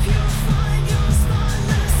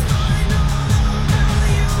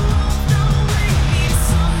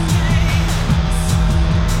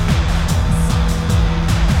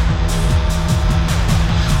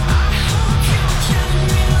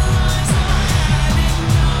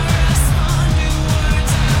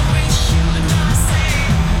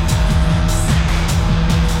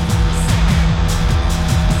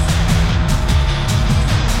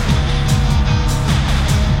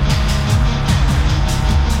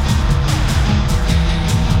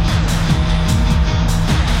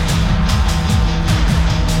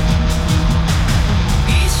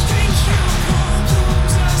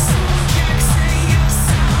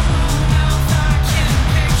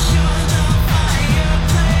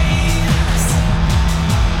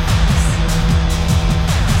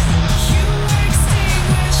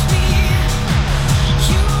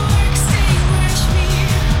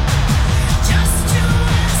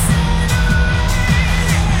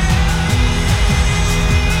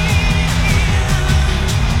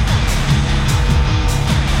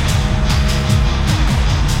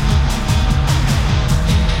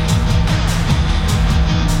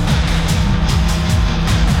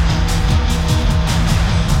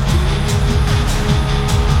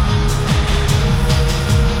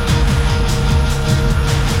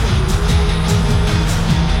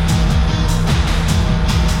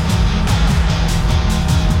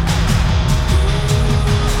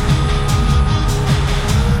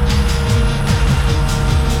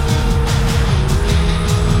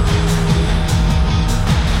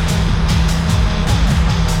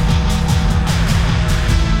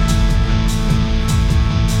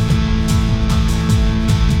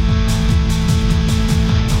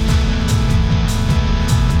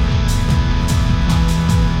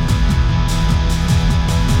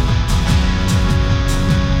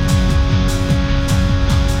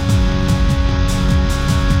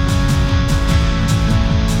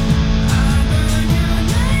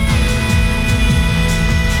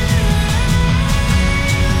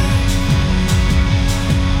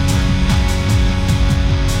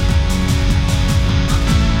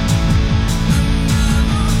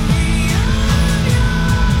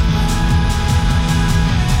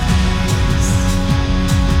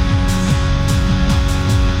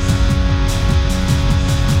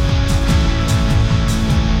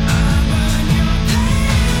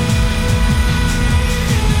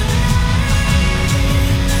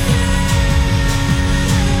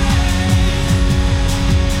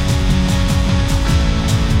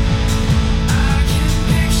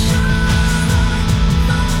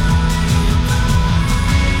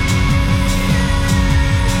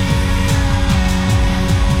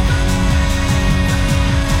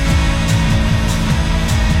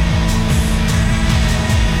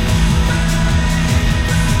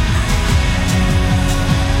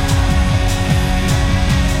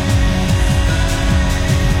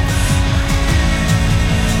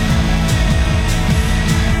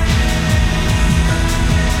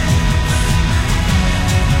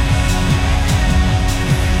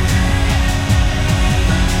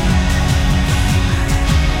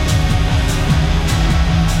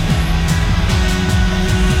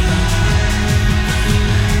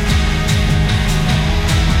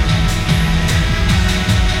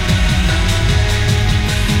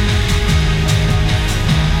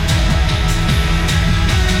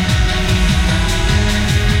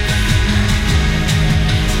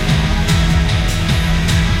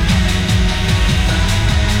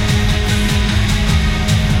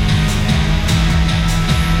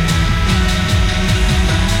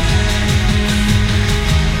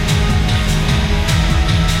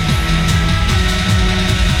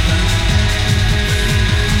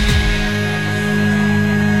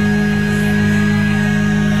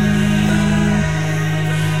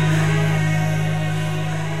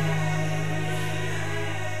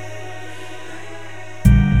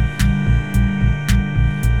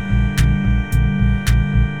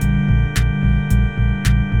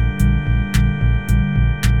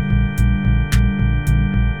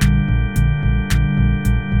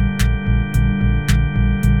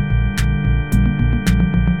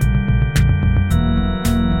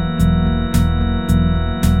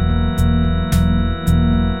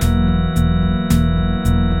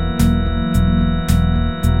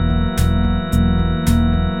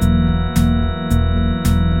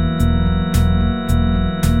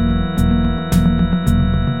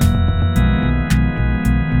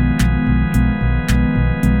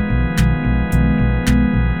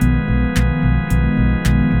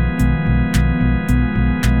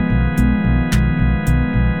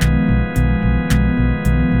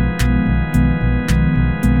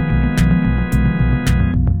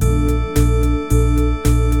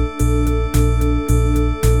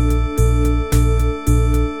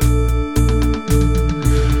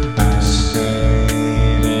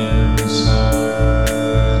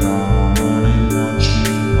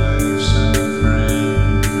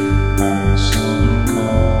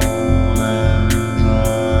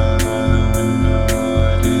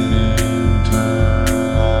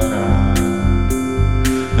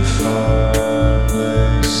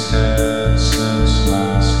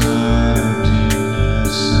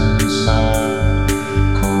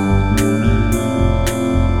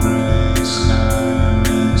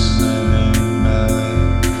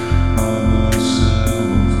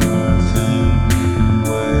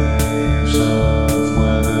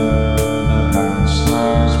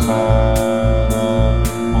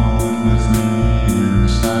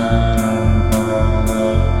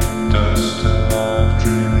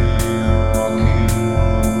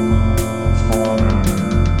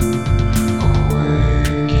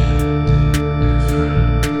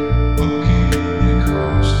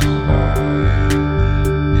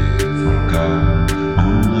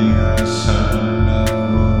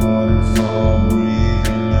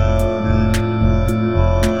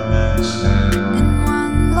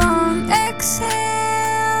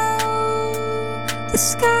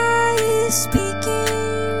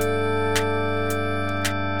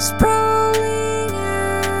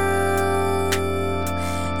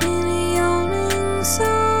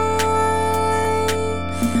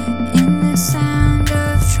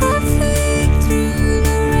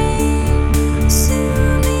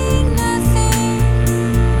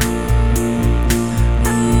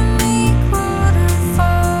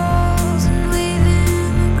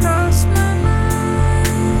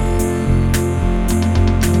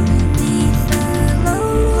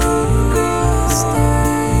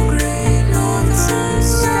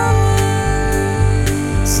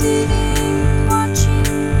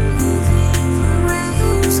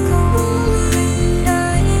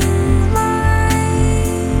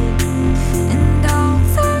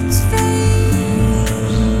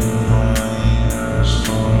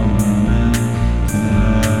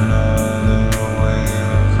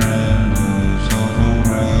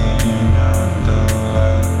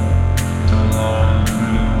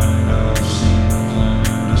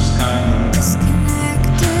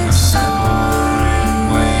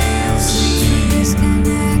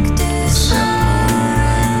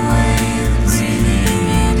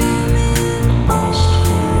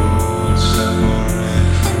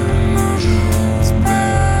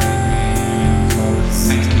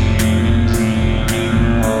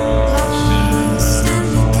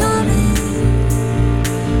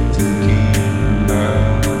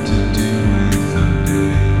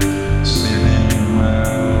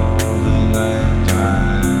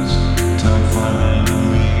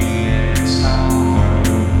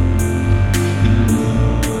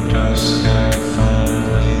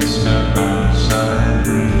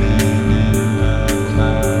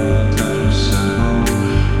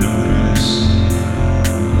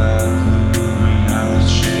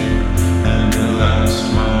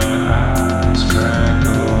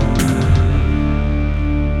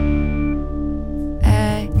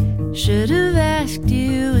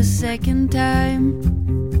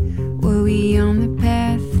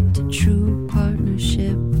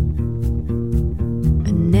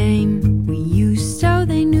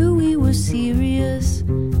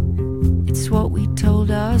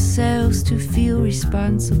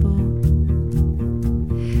responsible.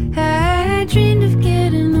 I dreamed of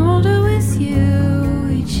getting older with you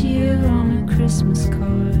each year on a Christmas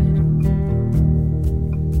card.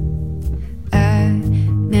 I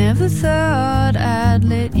never thought I'd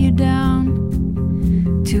let you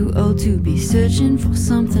down. Too old to be searching for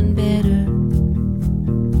something better.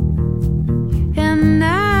 And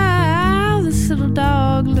now this little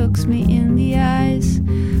dog looks me in the eyes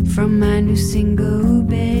from my new single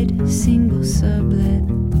bed, single sublet.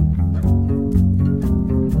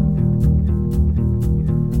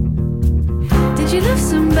 Did you love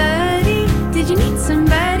somebody? Did you need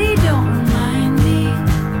somebody? Don't remind me.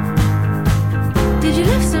 Did you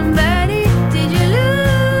love somebody? Did you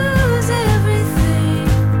lose everything?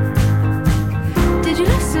 Did you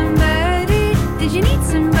love somebody? Did you need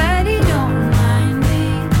somebody? Don't remind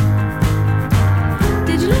me.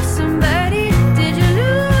 Did you love somebody? Did you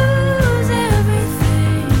lose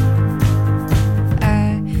everything?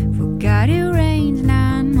 I forgot it rains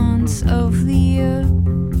 9 months of the year.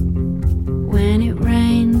 When it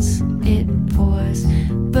rains, it pours.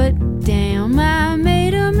 But damn, I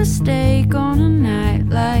made a mistake on a night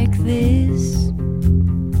like this.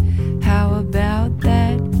 How about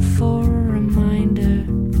that for a reminder?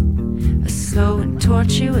 A slow and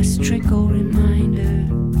tortuous trickle reminder.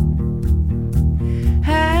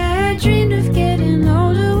 I dreamed of getting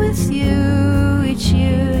older with you each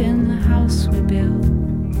year in the house we built.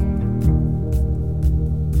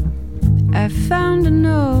 I found a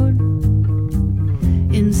note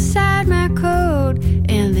inside my coat,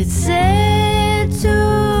 and it said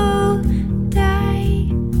to die.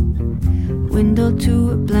 Window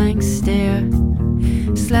to a blank stare,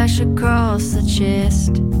 slash across the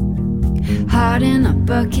chest, heart in a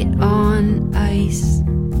bucket on ice.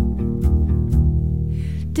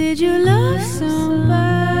 Did you love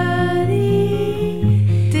somebody?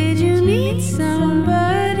 Did you need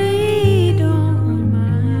somebody? Don't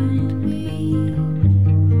remind me.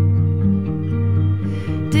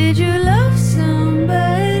 Did you love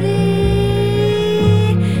somebody?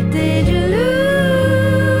 Did you lose?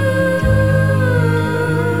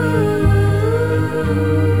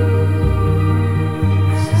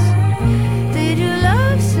 Did you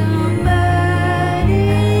love somebody?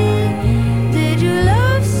 Did you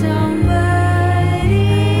love somebody?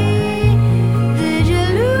 Did you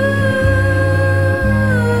lose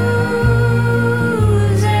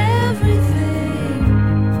everything?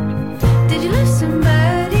 Did you love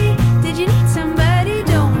somebody? Did you need somebody?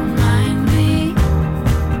 Don't remind me.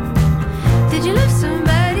 Did you love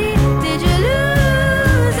somebody? Did you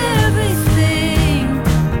lose everything?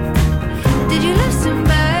 Did you love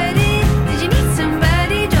somebody? Did you need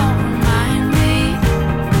somebody? Don't remind me.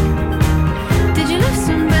 Did you love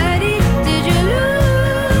somebody? Did you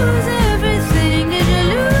lose everything? Did you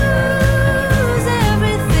lose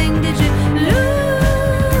everything? Did you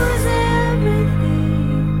lose everything?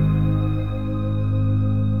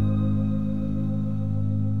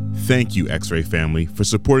 Thank you, X-Ray family, for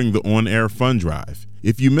supporting the On-Air Fund Drive.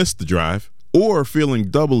 If you missed the drive or are feeling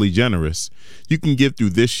doubly generous, you can give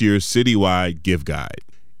through this year's citywide Give Guide.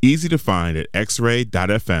 Easy to find at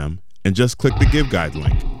xray.fm and just click the Give Guide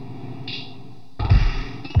link.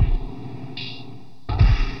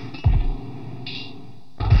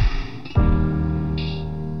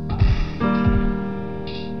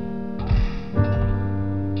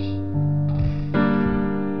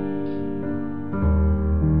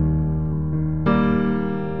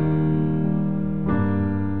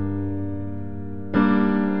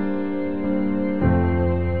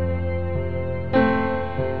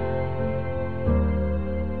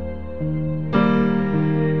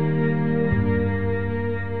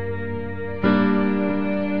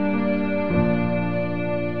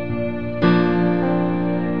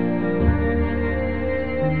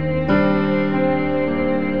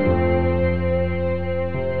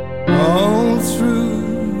 All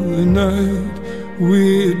through the night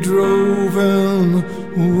we drove and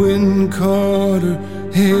the wind caught her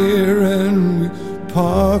hair, and we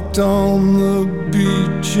parked on the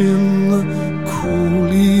beach in the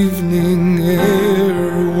cool evening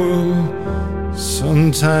air. Well,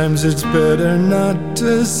 sometimes it's better not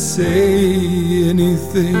to say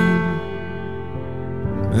anything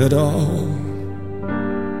at all.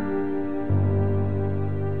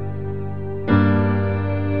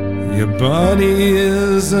 Your body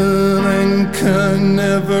is an anchor,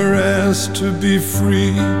 never asked to be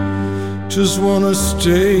free. Just wanna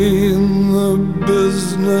stay in the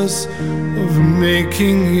business of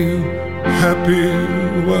making you happy.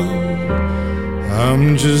 Well,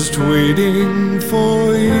 I'm just waiting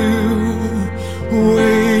for you,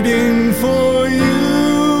 waiting for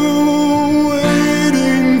you, waiting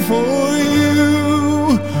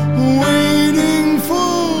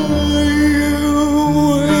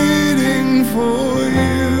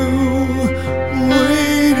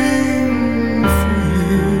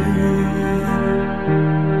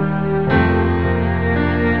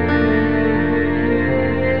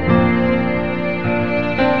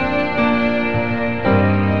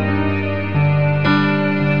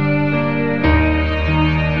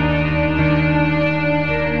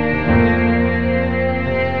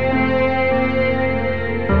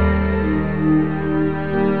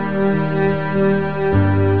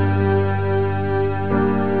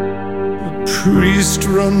priest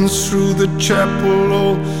runs through the chapel,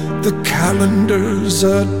 all the calendars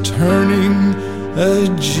are turning. A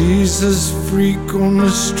Jesus freak on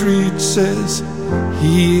the street says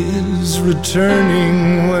he is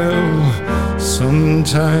returning. Well,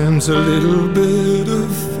 sometimes a little bit of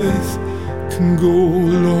faith can go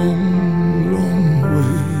a long, long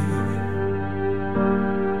way.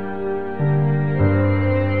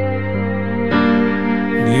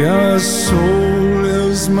 Your soul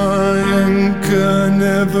is my anchor,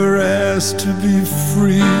 never asked to be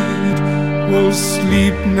freed. Well,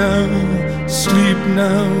 sleep now,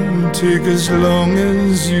 take as long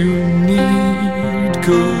as you need,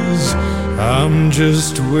 'cause I'm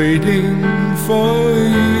just waiting for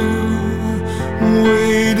you,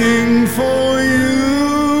 waiting for you,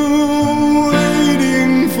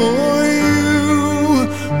 waiting for you,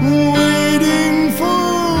 waiting for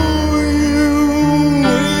you,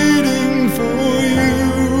 waiting for you,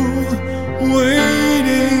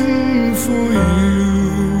 waiting for you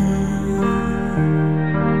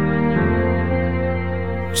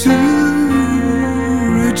to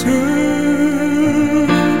return.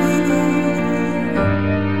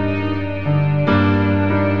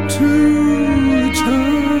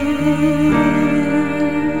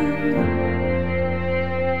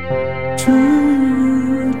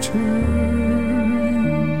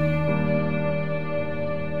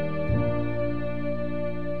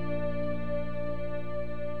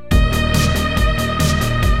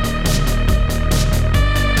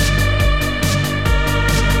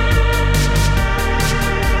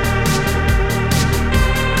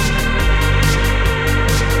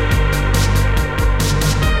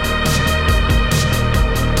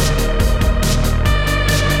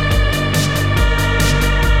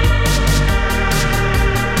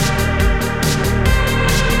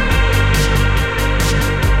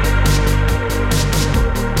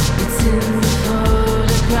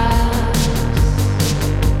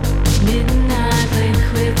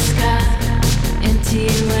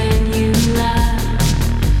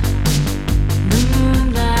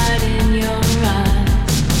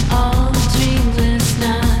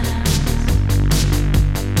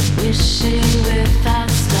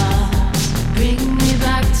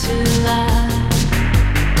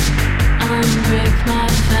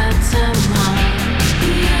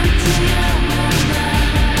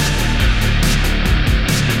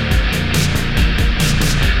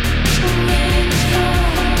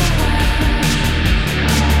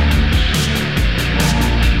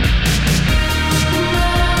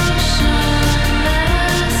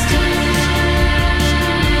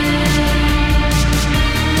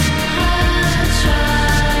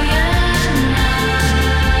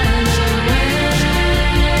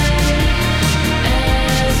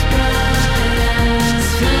 As bright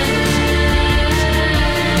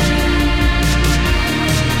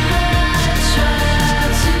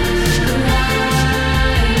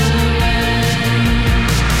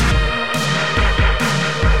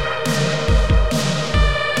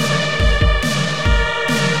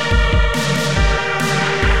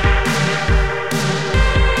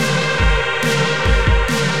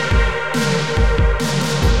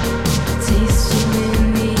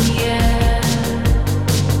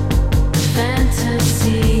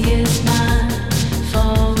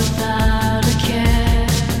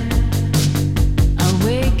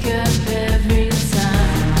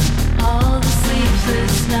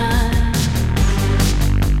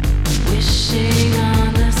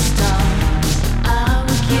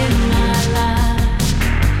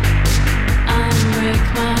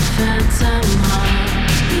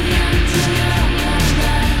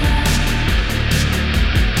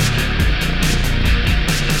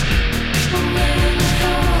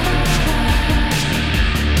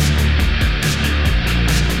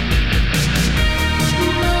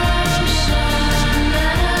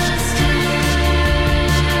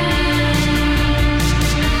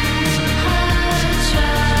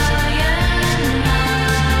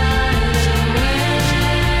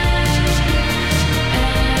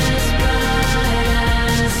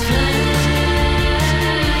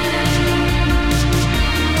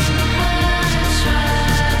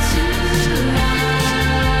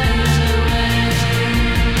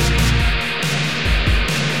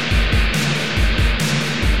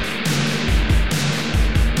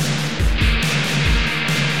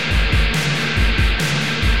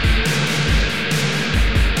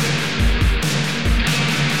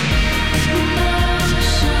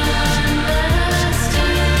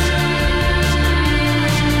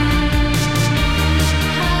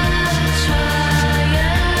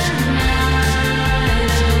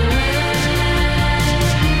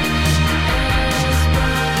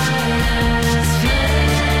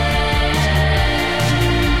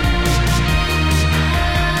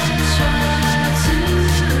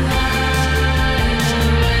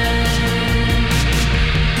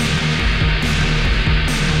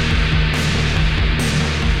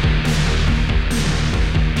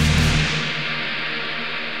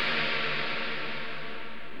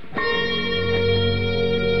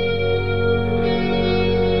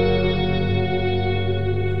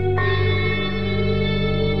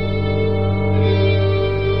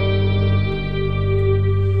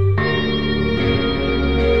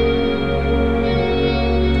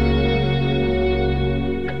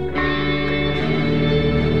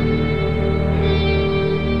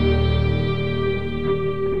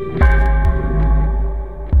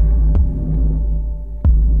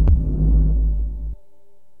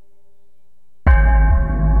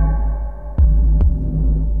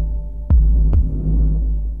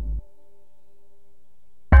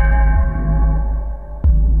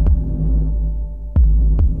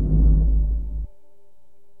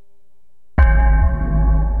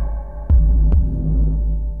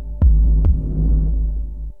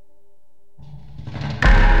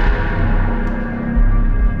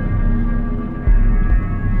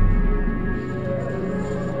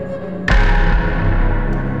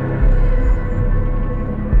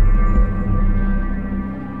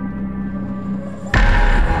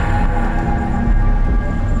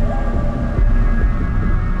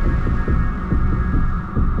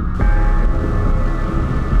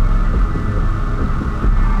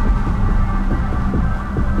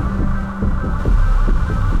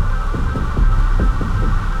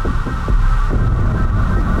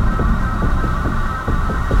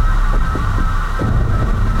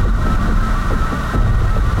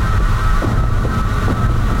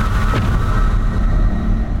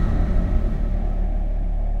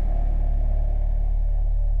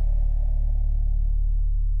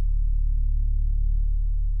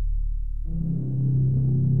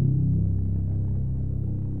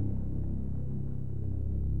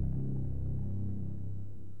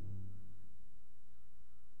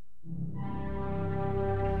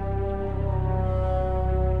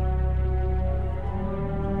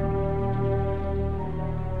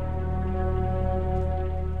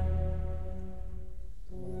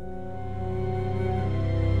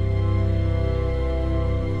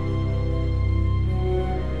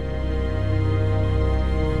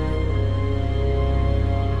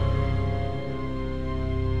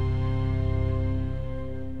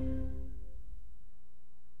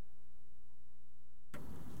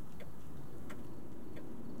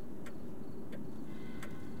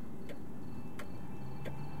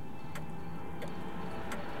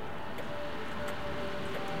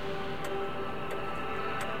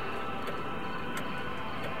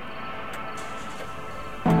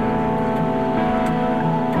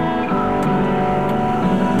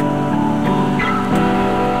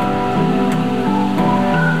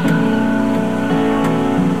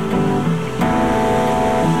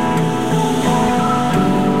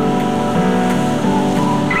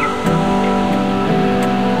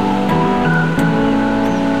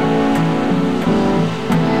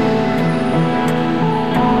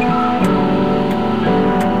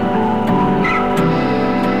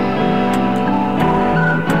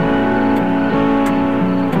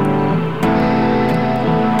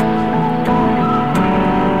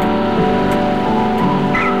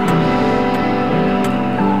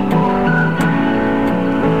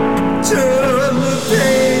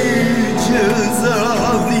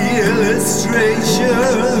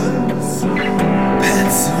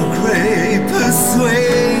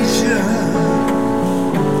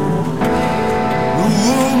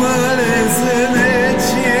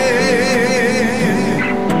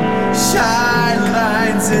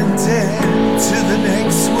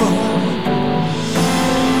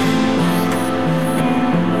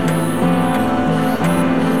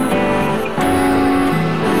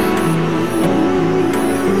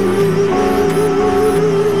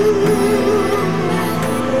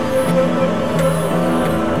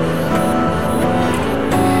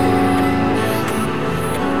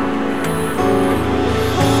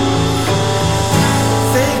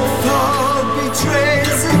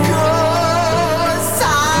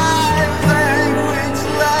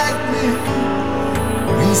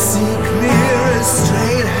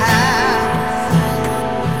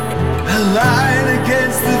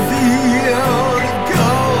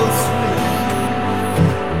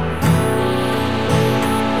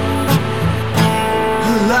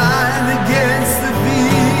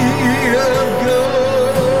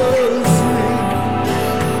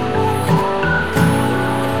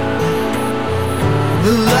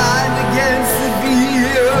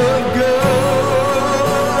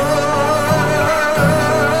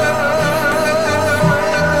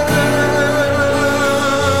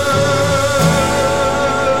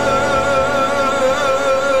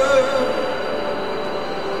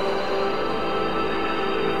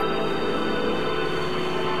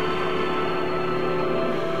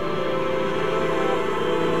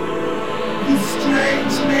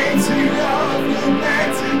strange mating of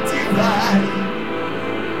romantic divide.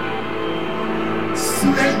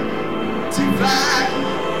 Slip, divide,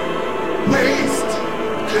 waste,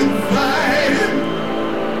 confide.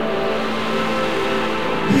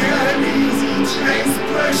 The uneasy trace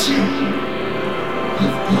brushing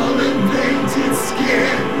of pollen-painted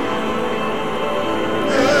skin.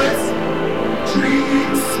 Earth,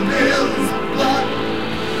 dream spills blood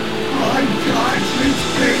on cartridge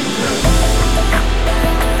paper.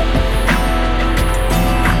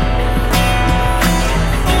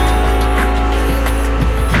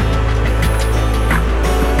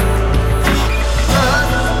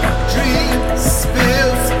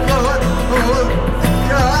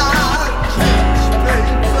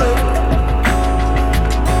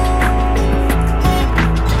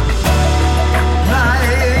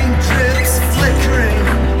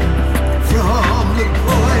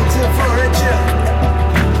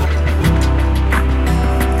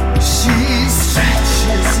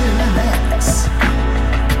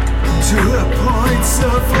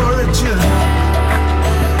 Of origin,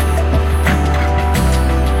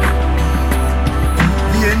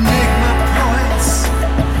 the enigma points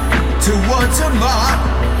to watermark,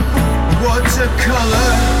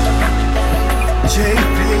 watercolor, J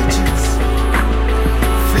pages,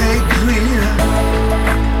 fake green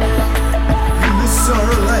in the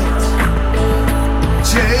sorrow light.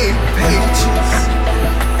 J pages,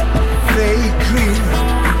 fake green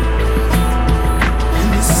in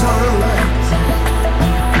the sorrow light.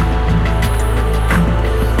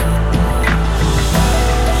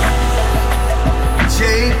 J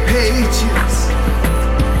pages,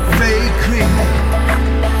 fake cream,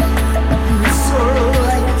 in the sorrow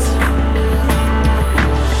light.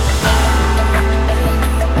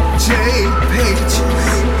 J pages,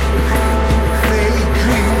 fake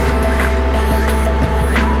cream,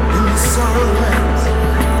 in the sorrow light.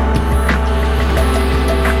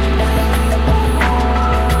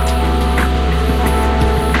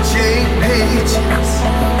 J pages,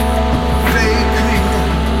 fake cream.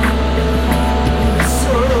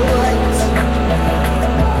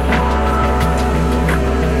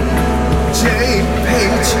 J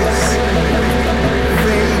pages,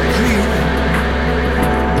 fake green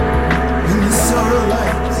in the sorrow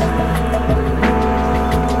light.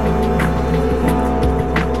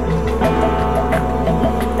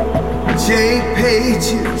 J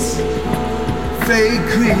pages, fake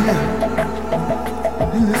green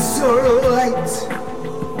in the sorrow light.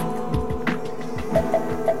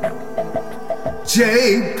 J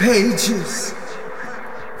pages,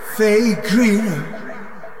 fake green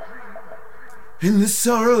in the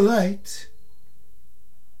sorrow light.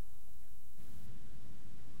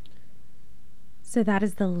 So that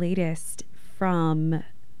is the latest from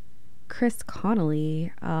Chris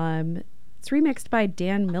Connolly. It's remixed by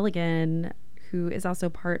Dan Milligan, who is also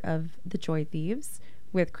part of the Joy Thieves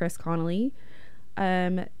with Chris Connolly.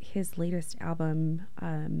 His latest album,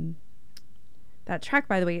 that track,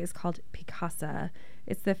 by the way, is called Picasa.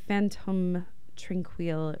 It's the Phantom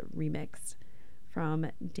Tranquil remix from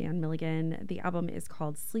Dan Milligan. The album is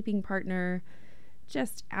called Sleeping Partner,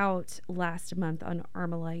 just out last month on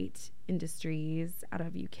Armalite Industries out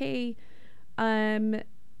of UK.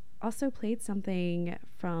 Also played something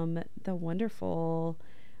from the wonderful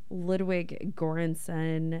Ludwig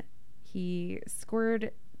Göransson. He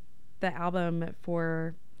scored the album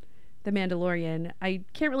for The Mandalorian. I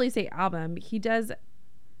can't really say album. He does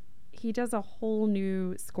a whole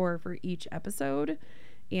new score for each episode,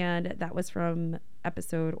 and that was from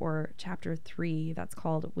episode or chapter 3. That's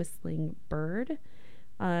called Whistling Bird.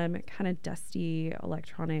 Kind of dusty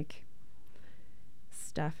electronic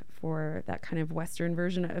stuff for that kind of Western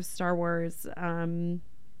version of Star Wars.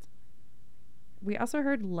 We also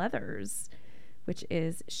heard Leathers, which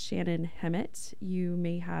is Shannon Hemmett. You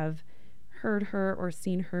may have heard her or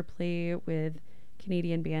seen her play with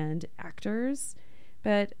Canadian band Actors,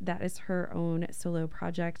 but that is her own solo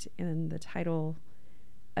project, and the title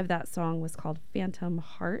of that song was called Phantom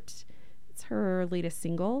Heart. It's her latest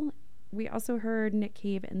single. We also heard Nick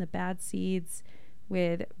Cave and the Bad Seeds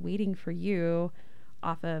with Waiting for You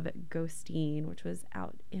off of Ghostine, which was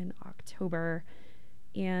out in October.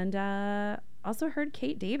 And also heard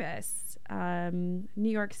Kate Davis, New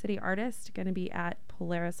York City artist, going to be at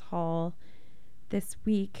Polaris Hall this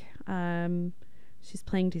week. She's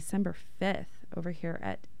playing December 5th over here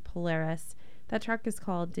at Polaris. That track is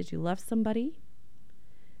called Did You Love Somebody?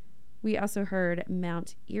 We also heard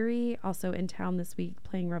Mount Erie, also in town this week,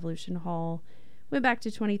 playing Revolution Hall. Went back to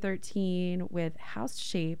 2013 with House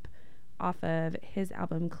Shape off of his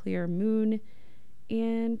album Clear Moon,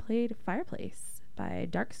 and played Fireplace. by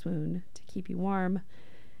Dark Swoon to keep you warm.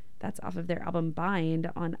 That's off of their album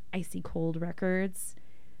Bind on Icy Cold Records.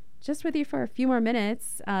 Just with you for a few more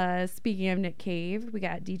minutes. Speaking of Nick Cave, we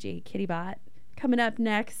got DJ Kittybot coming up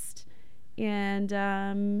next. And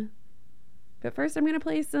but first I'm going to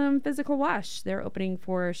play some Physical Wash. They're opening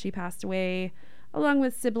for She Passed Away along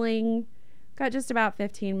with Sibling. Got just about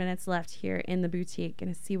 15 minutes left here in the boutique.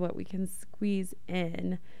 Gonna see what we can squeeze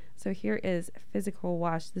in. So here is Physical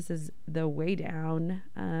Wash. This is The Way Down.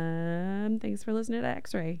 Thanks for listening to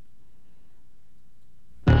X-Ray.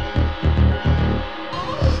 Thank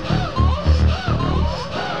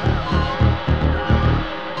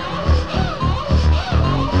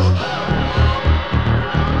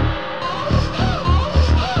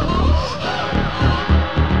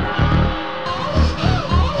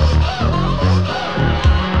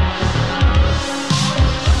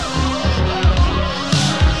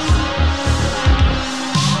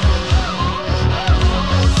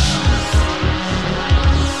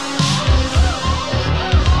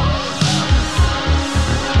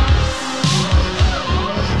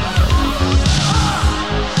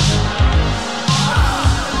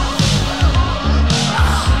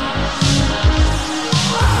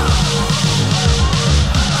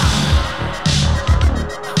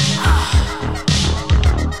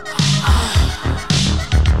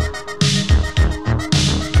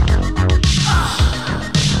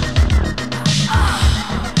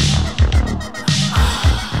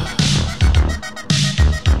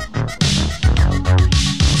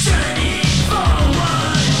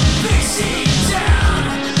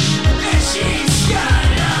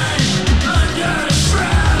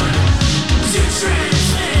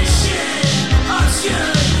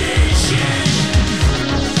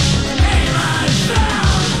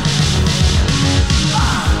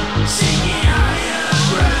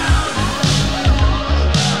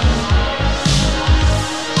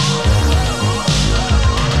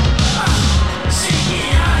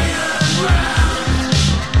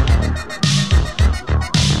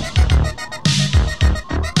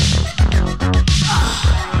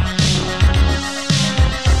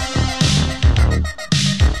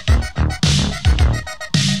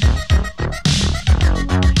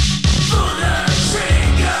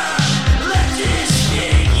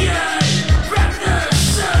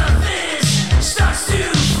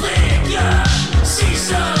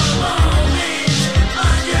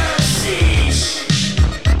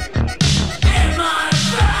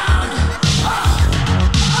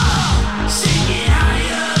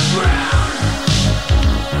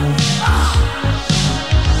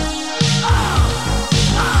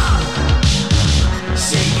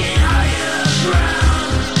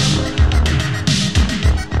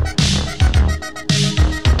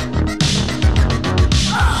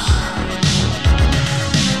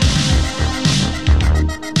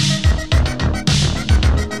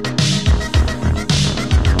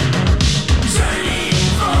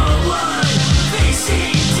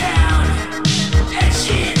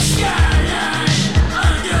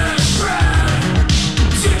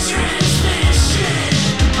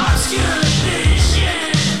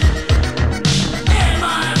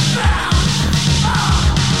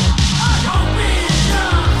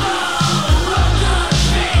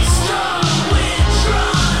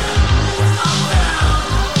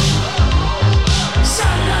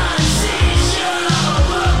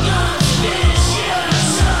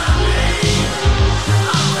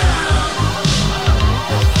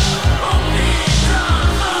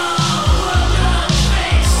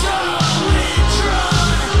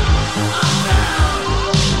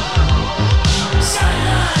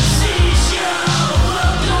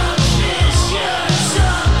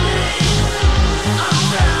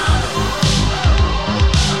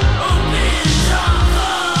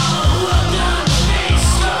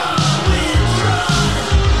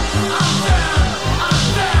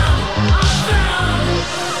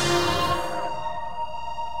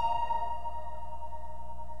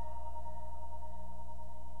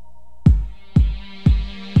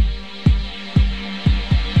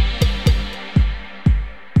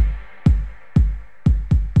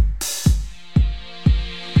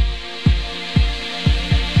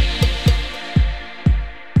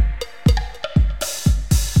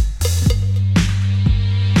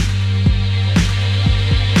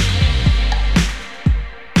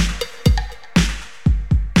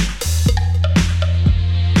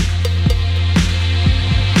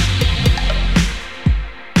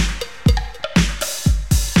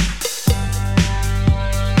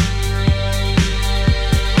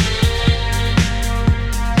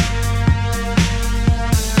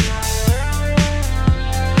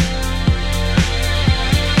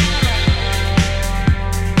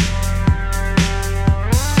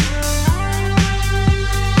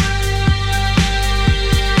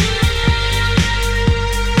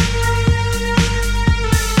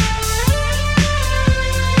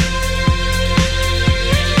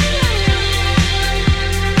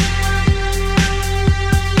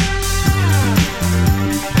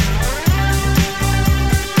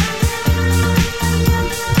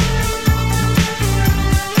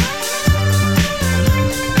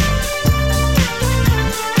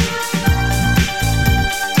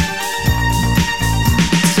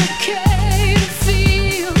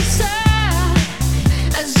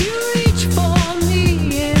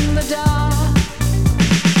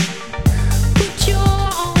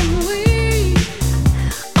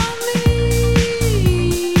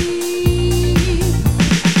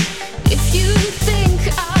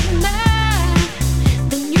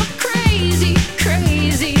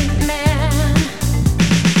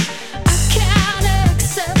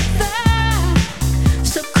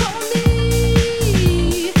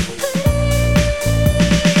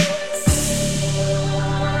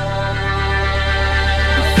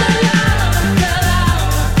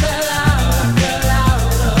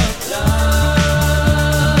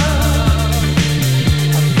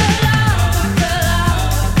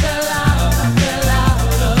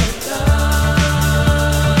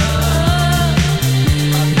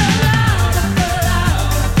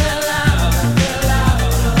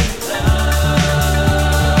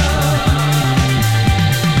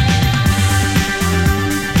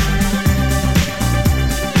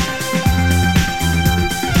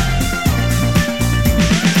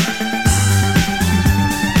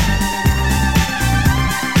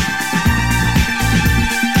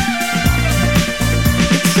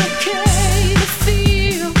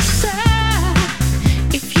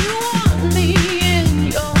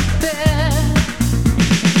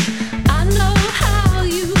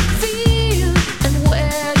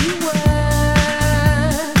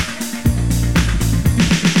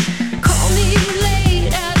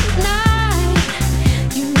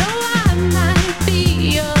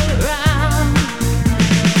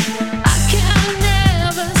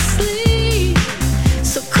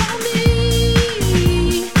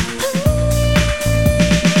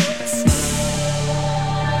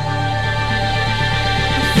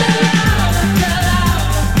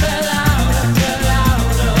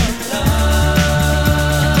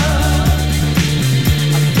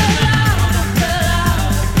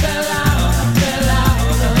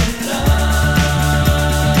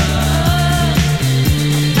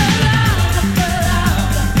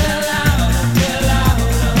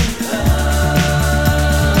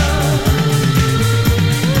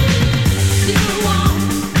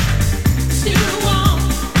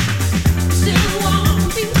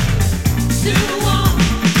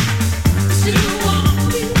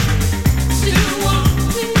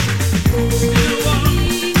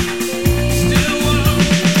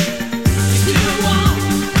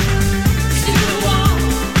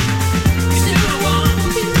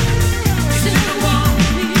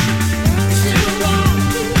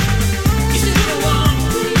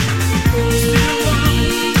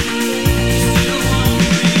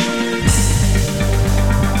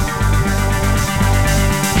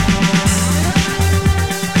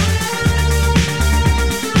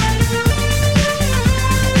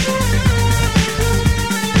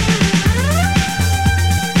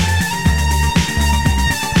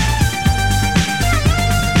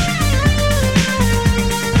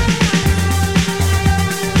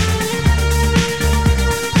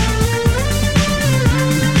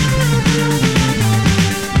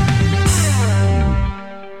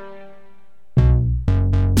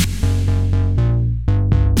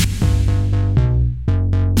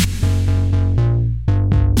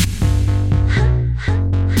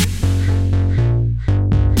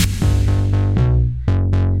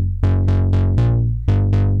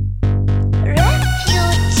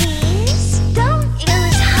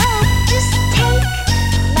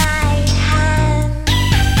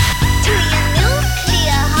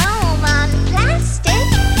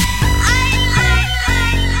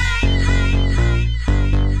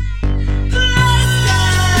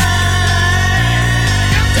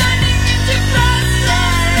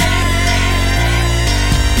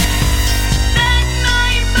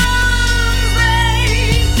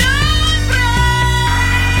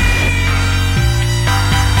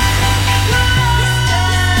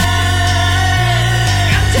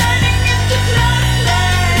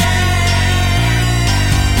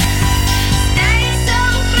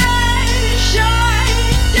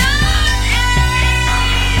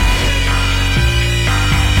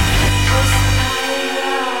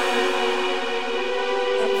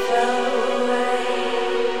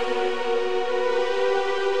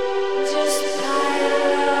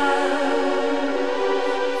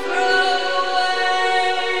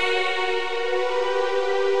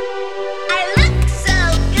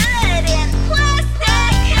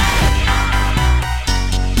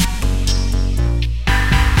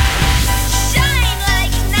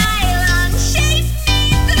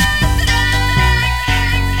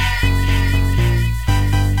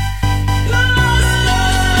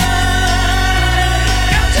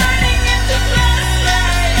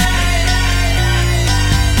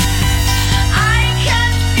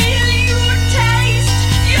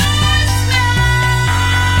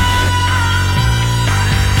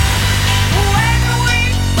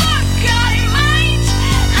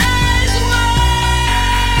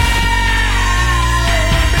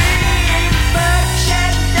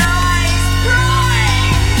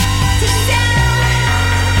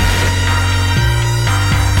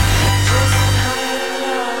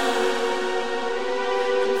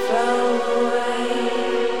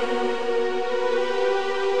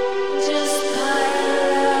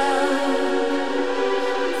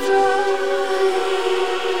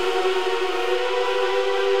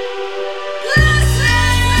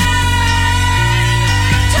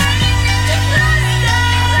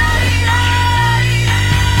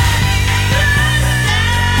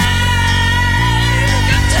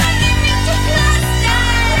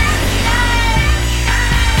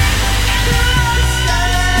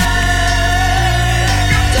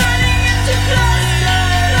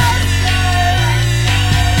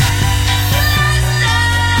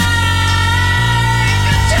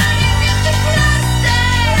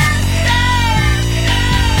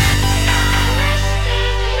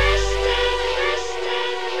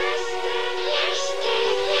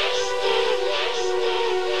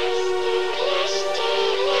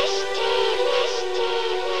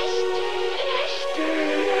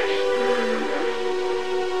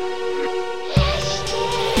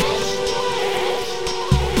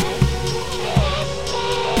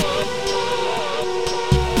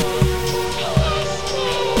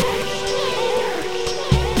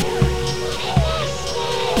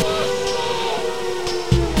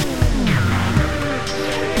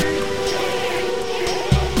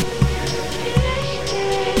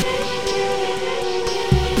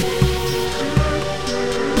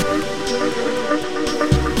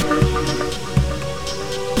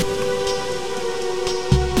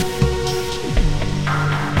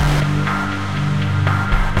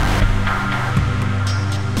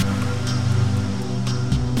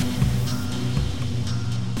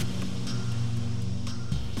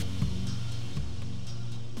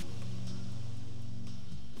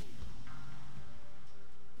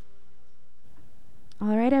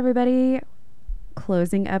All right, everybody.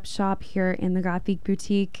 Closing up shop here in the Gothic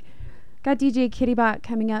Boutique. Got DJ Kittybot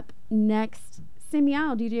coming up next. Say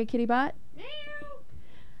meow, DJ Kittybot.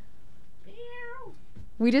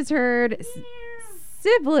 We just heard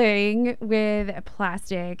Sibling with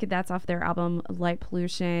Plastic. That's off their album Light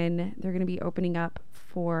Pollution. They're going to be opening up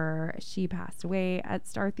for She Passed Away at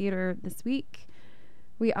Star Theater this week.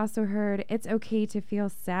 We also heard It's Okay to Feel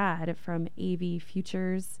Sad from AV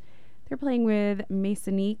Futures. They're playing with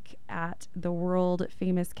Masonique at the world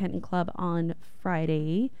famous Kenton Club on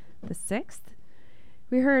Friday the 6th.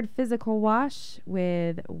 We heard Physical Wash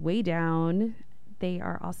with Way Down. They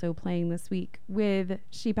are also playing this week with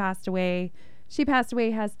She Passed Away. She Passed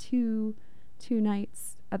Away has two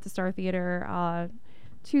nights at the Star Theater,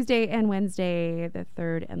 Tuesday and Wednesday, the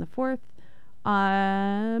 3rd and the 4th.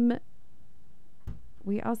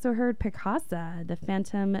 We also heard Picasa, the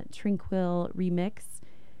Phantom Tranquil remix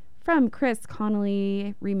from Chris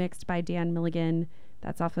Connolly, remixed by Dan Milligan.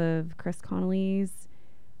 That's off of Chris Connolly's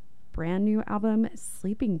brand new album,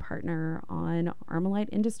 Sleeping Partner, on Armalite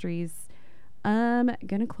Industries.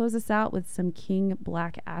 Gonna close us out with some King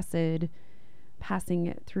Black Acid,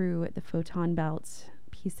 passing through the Photon Belt.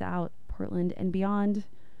 Peace out, Portland and beyond.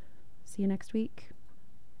 See you next week.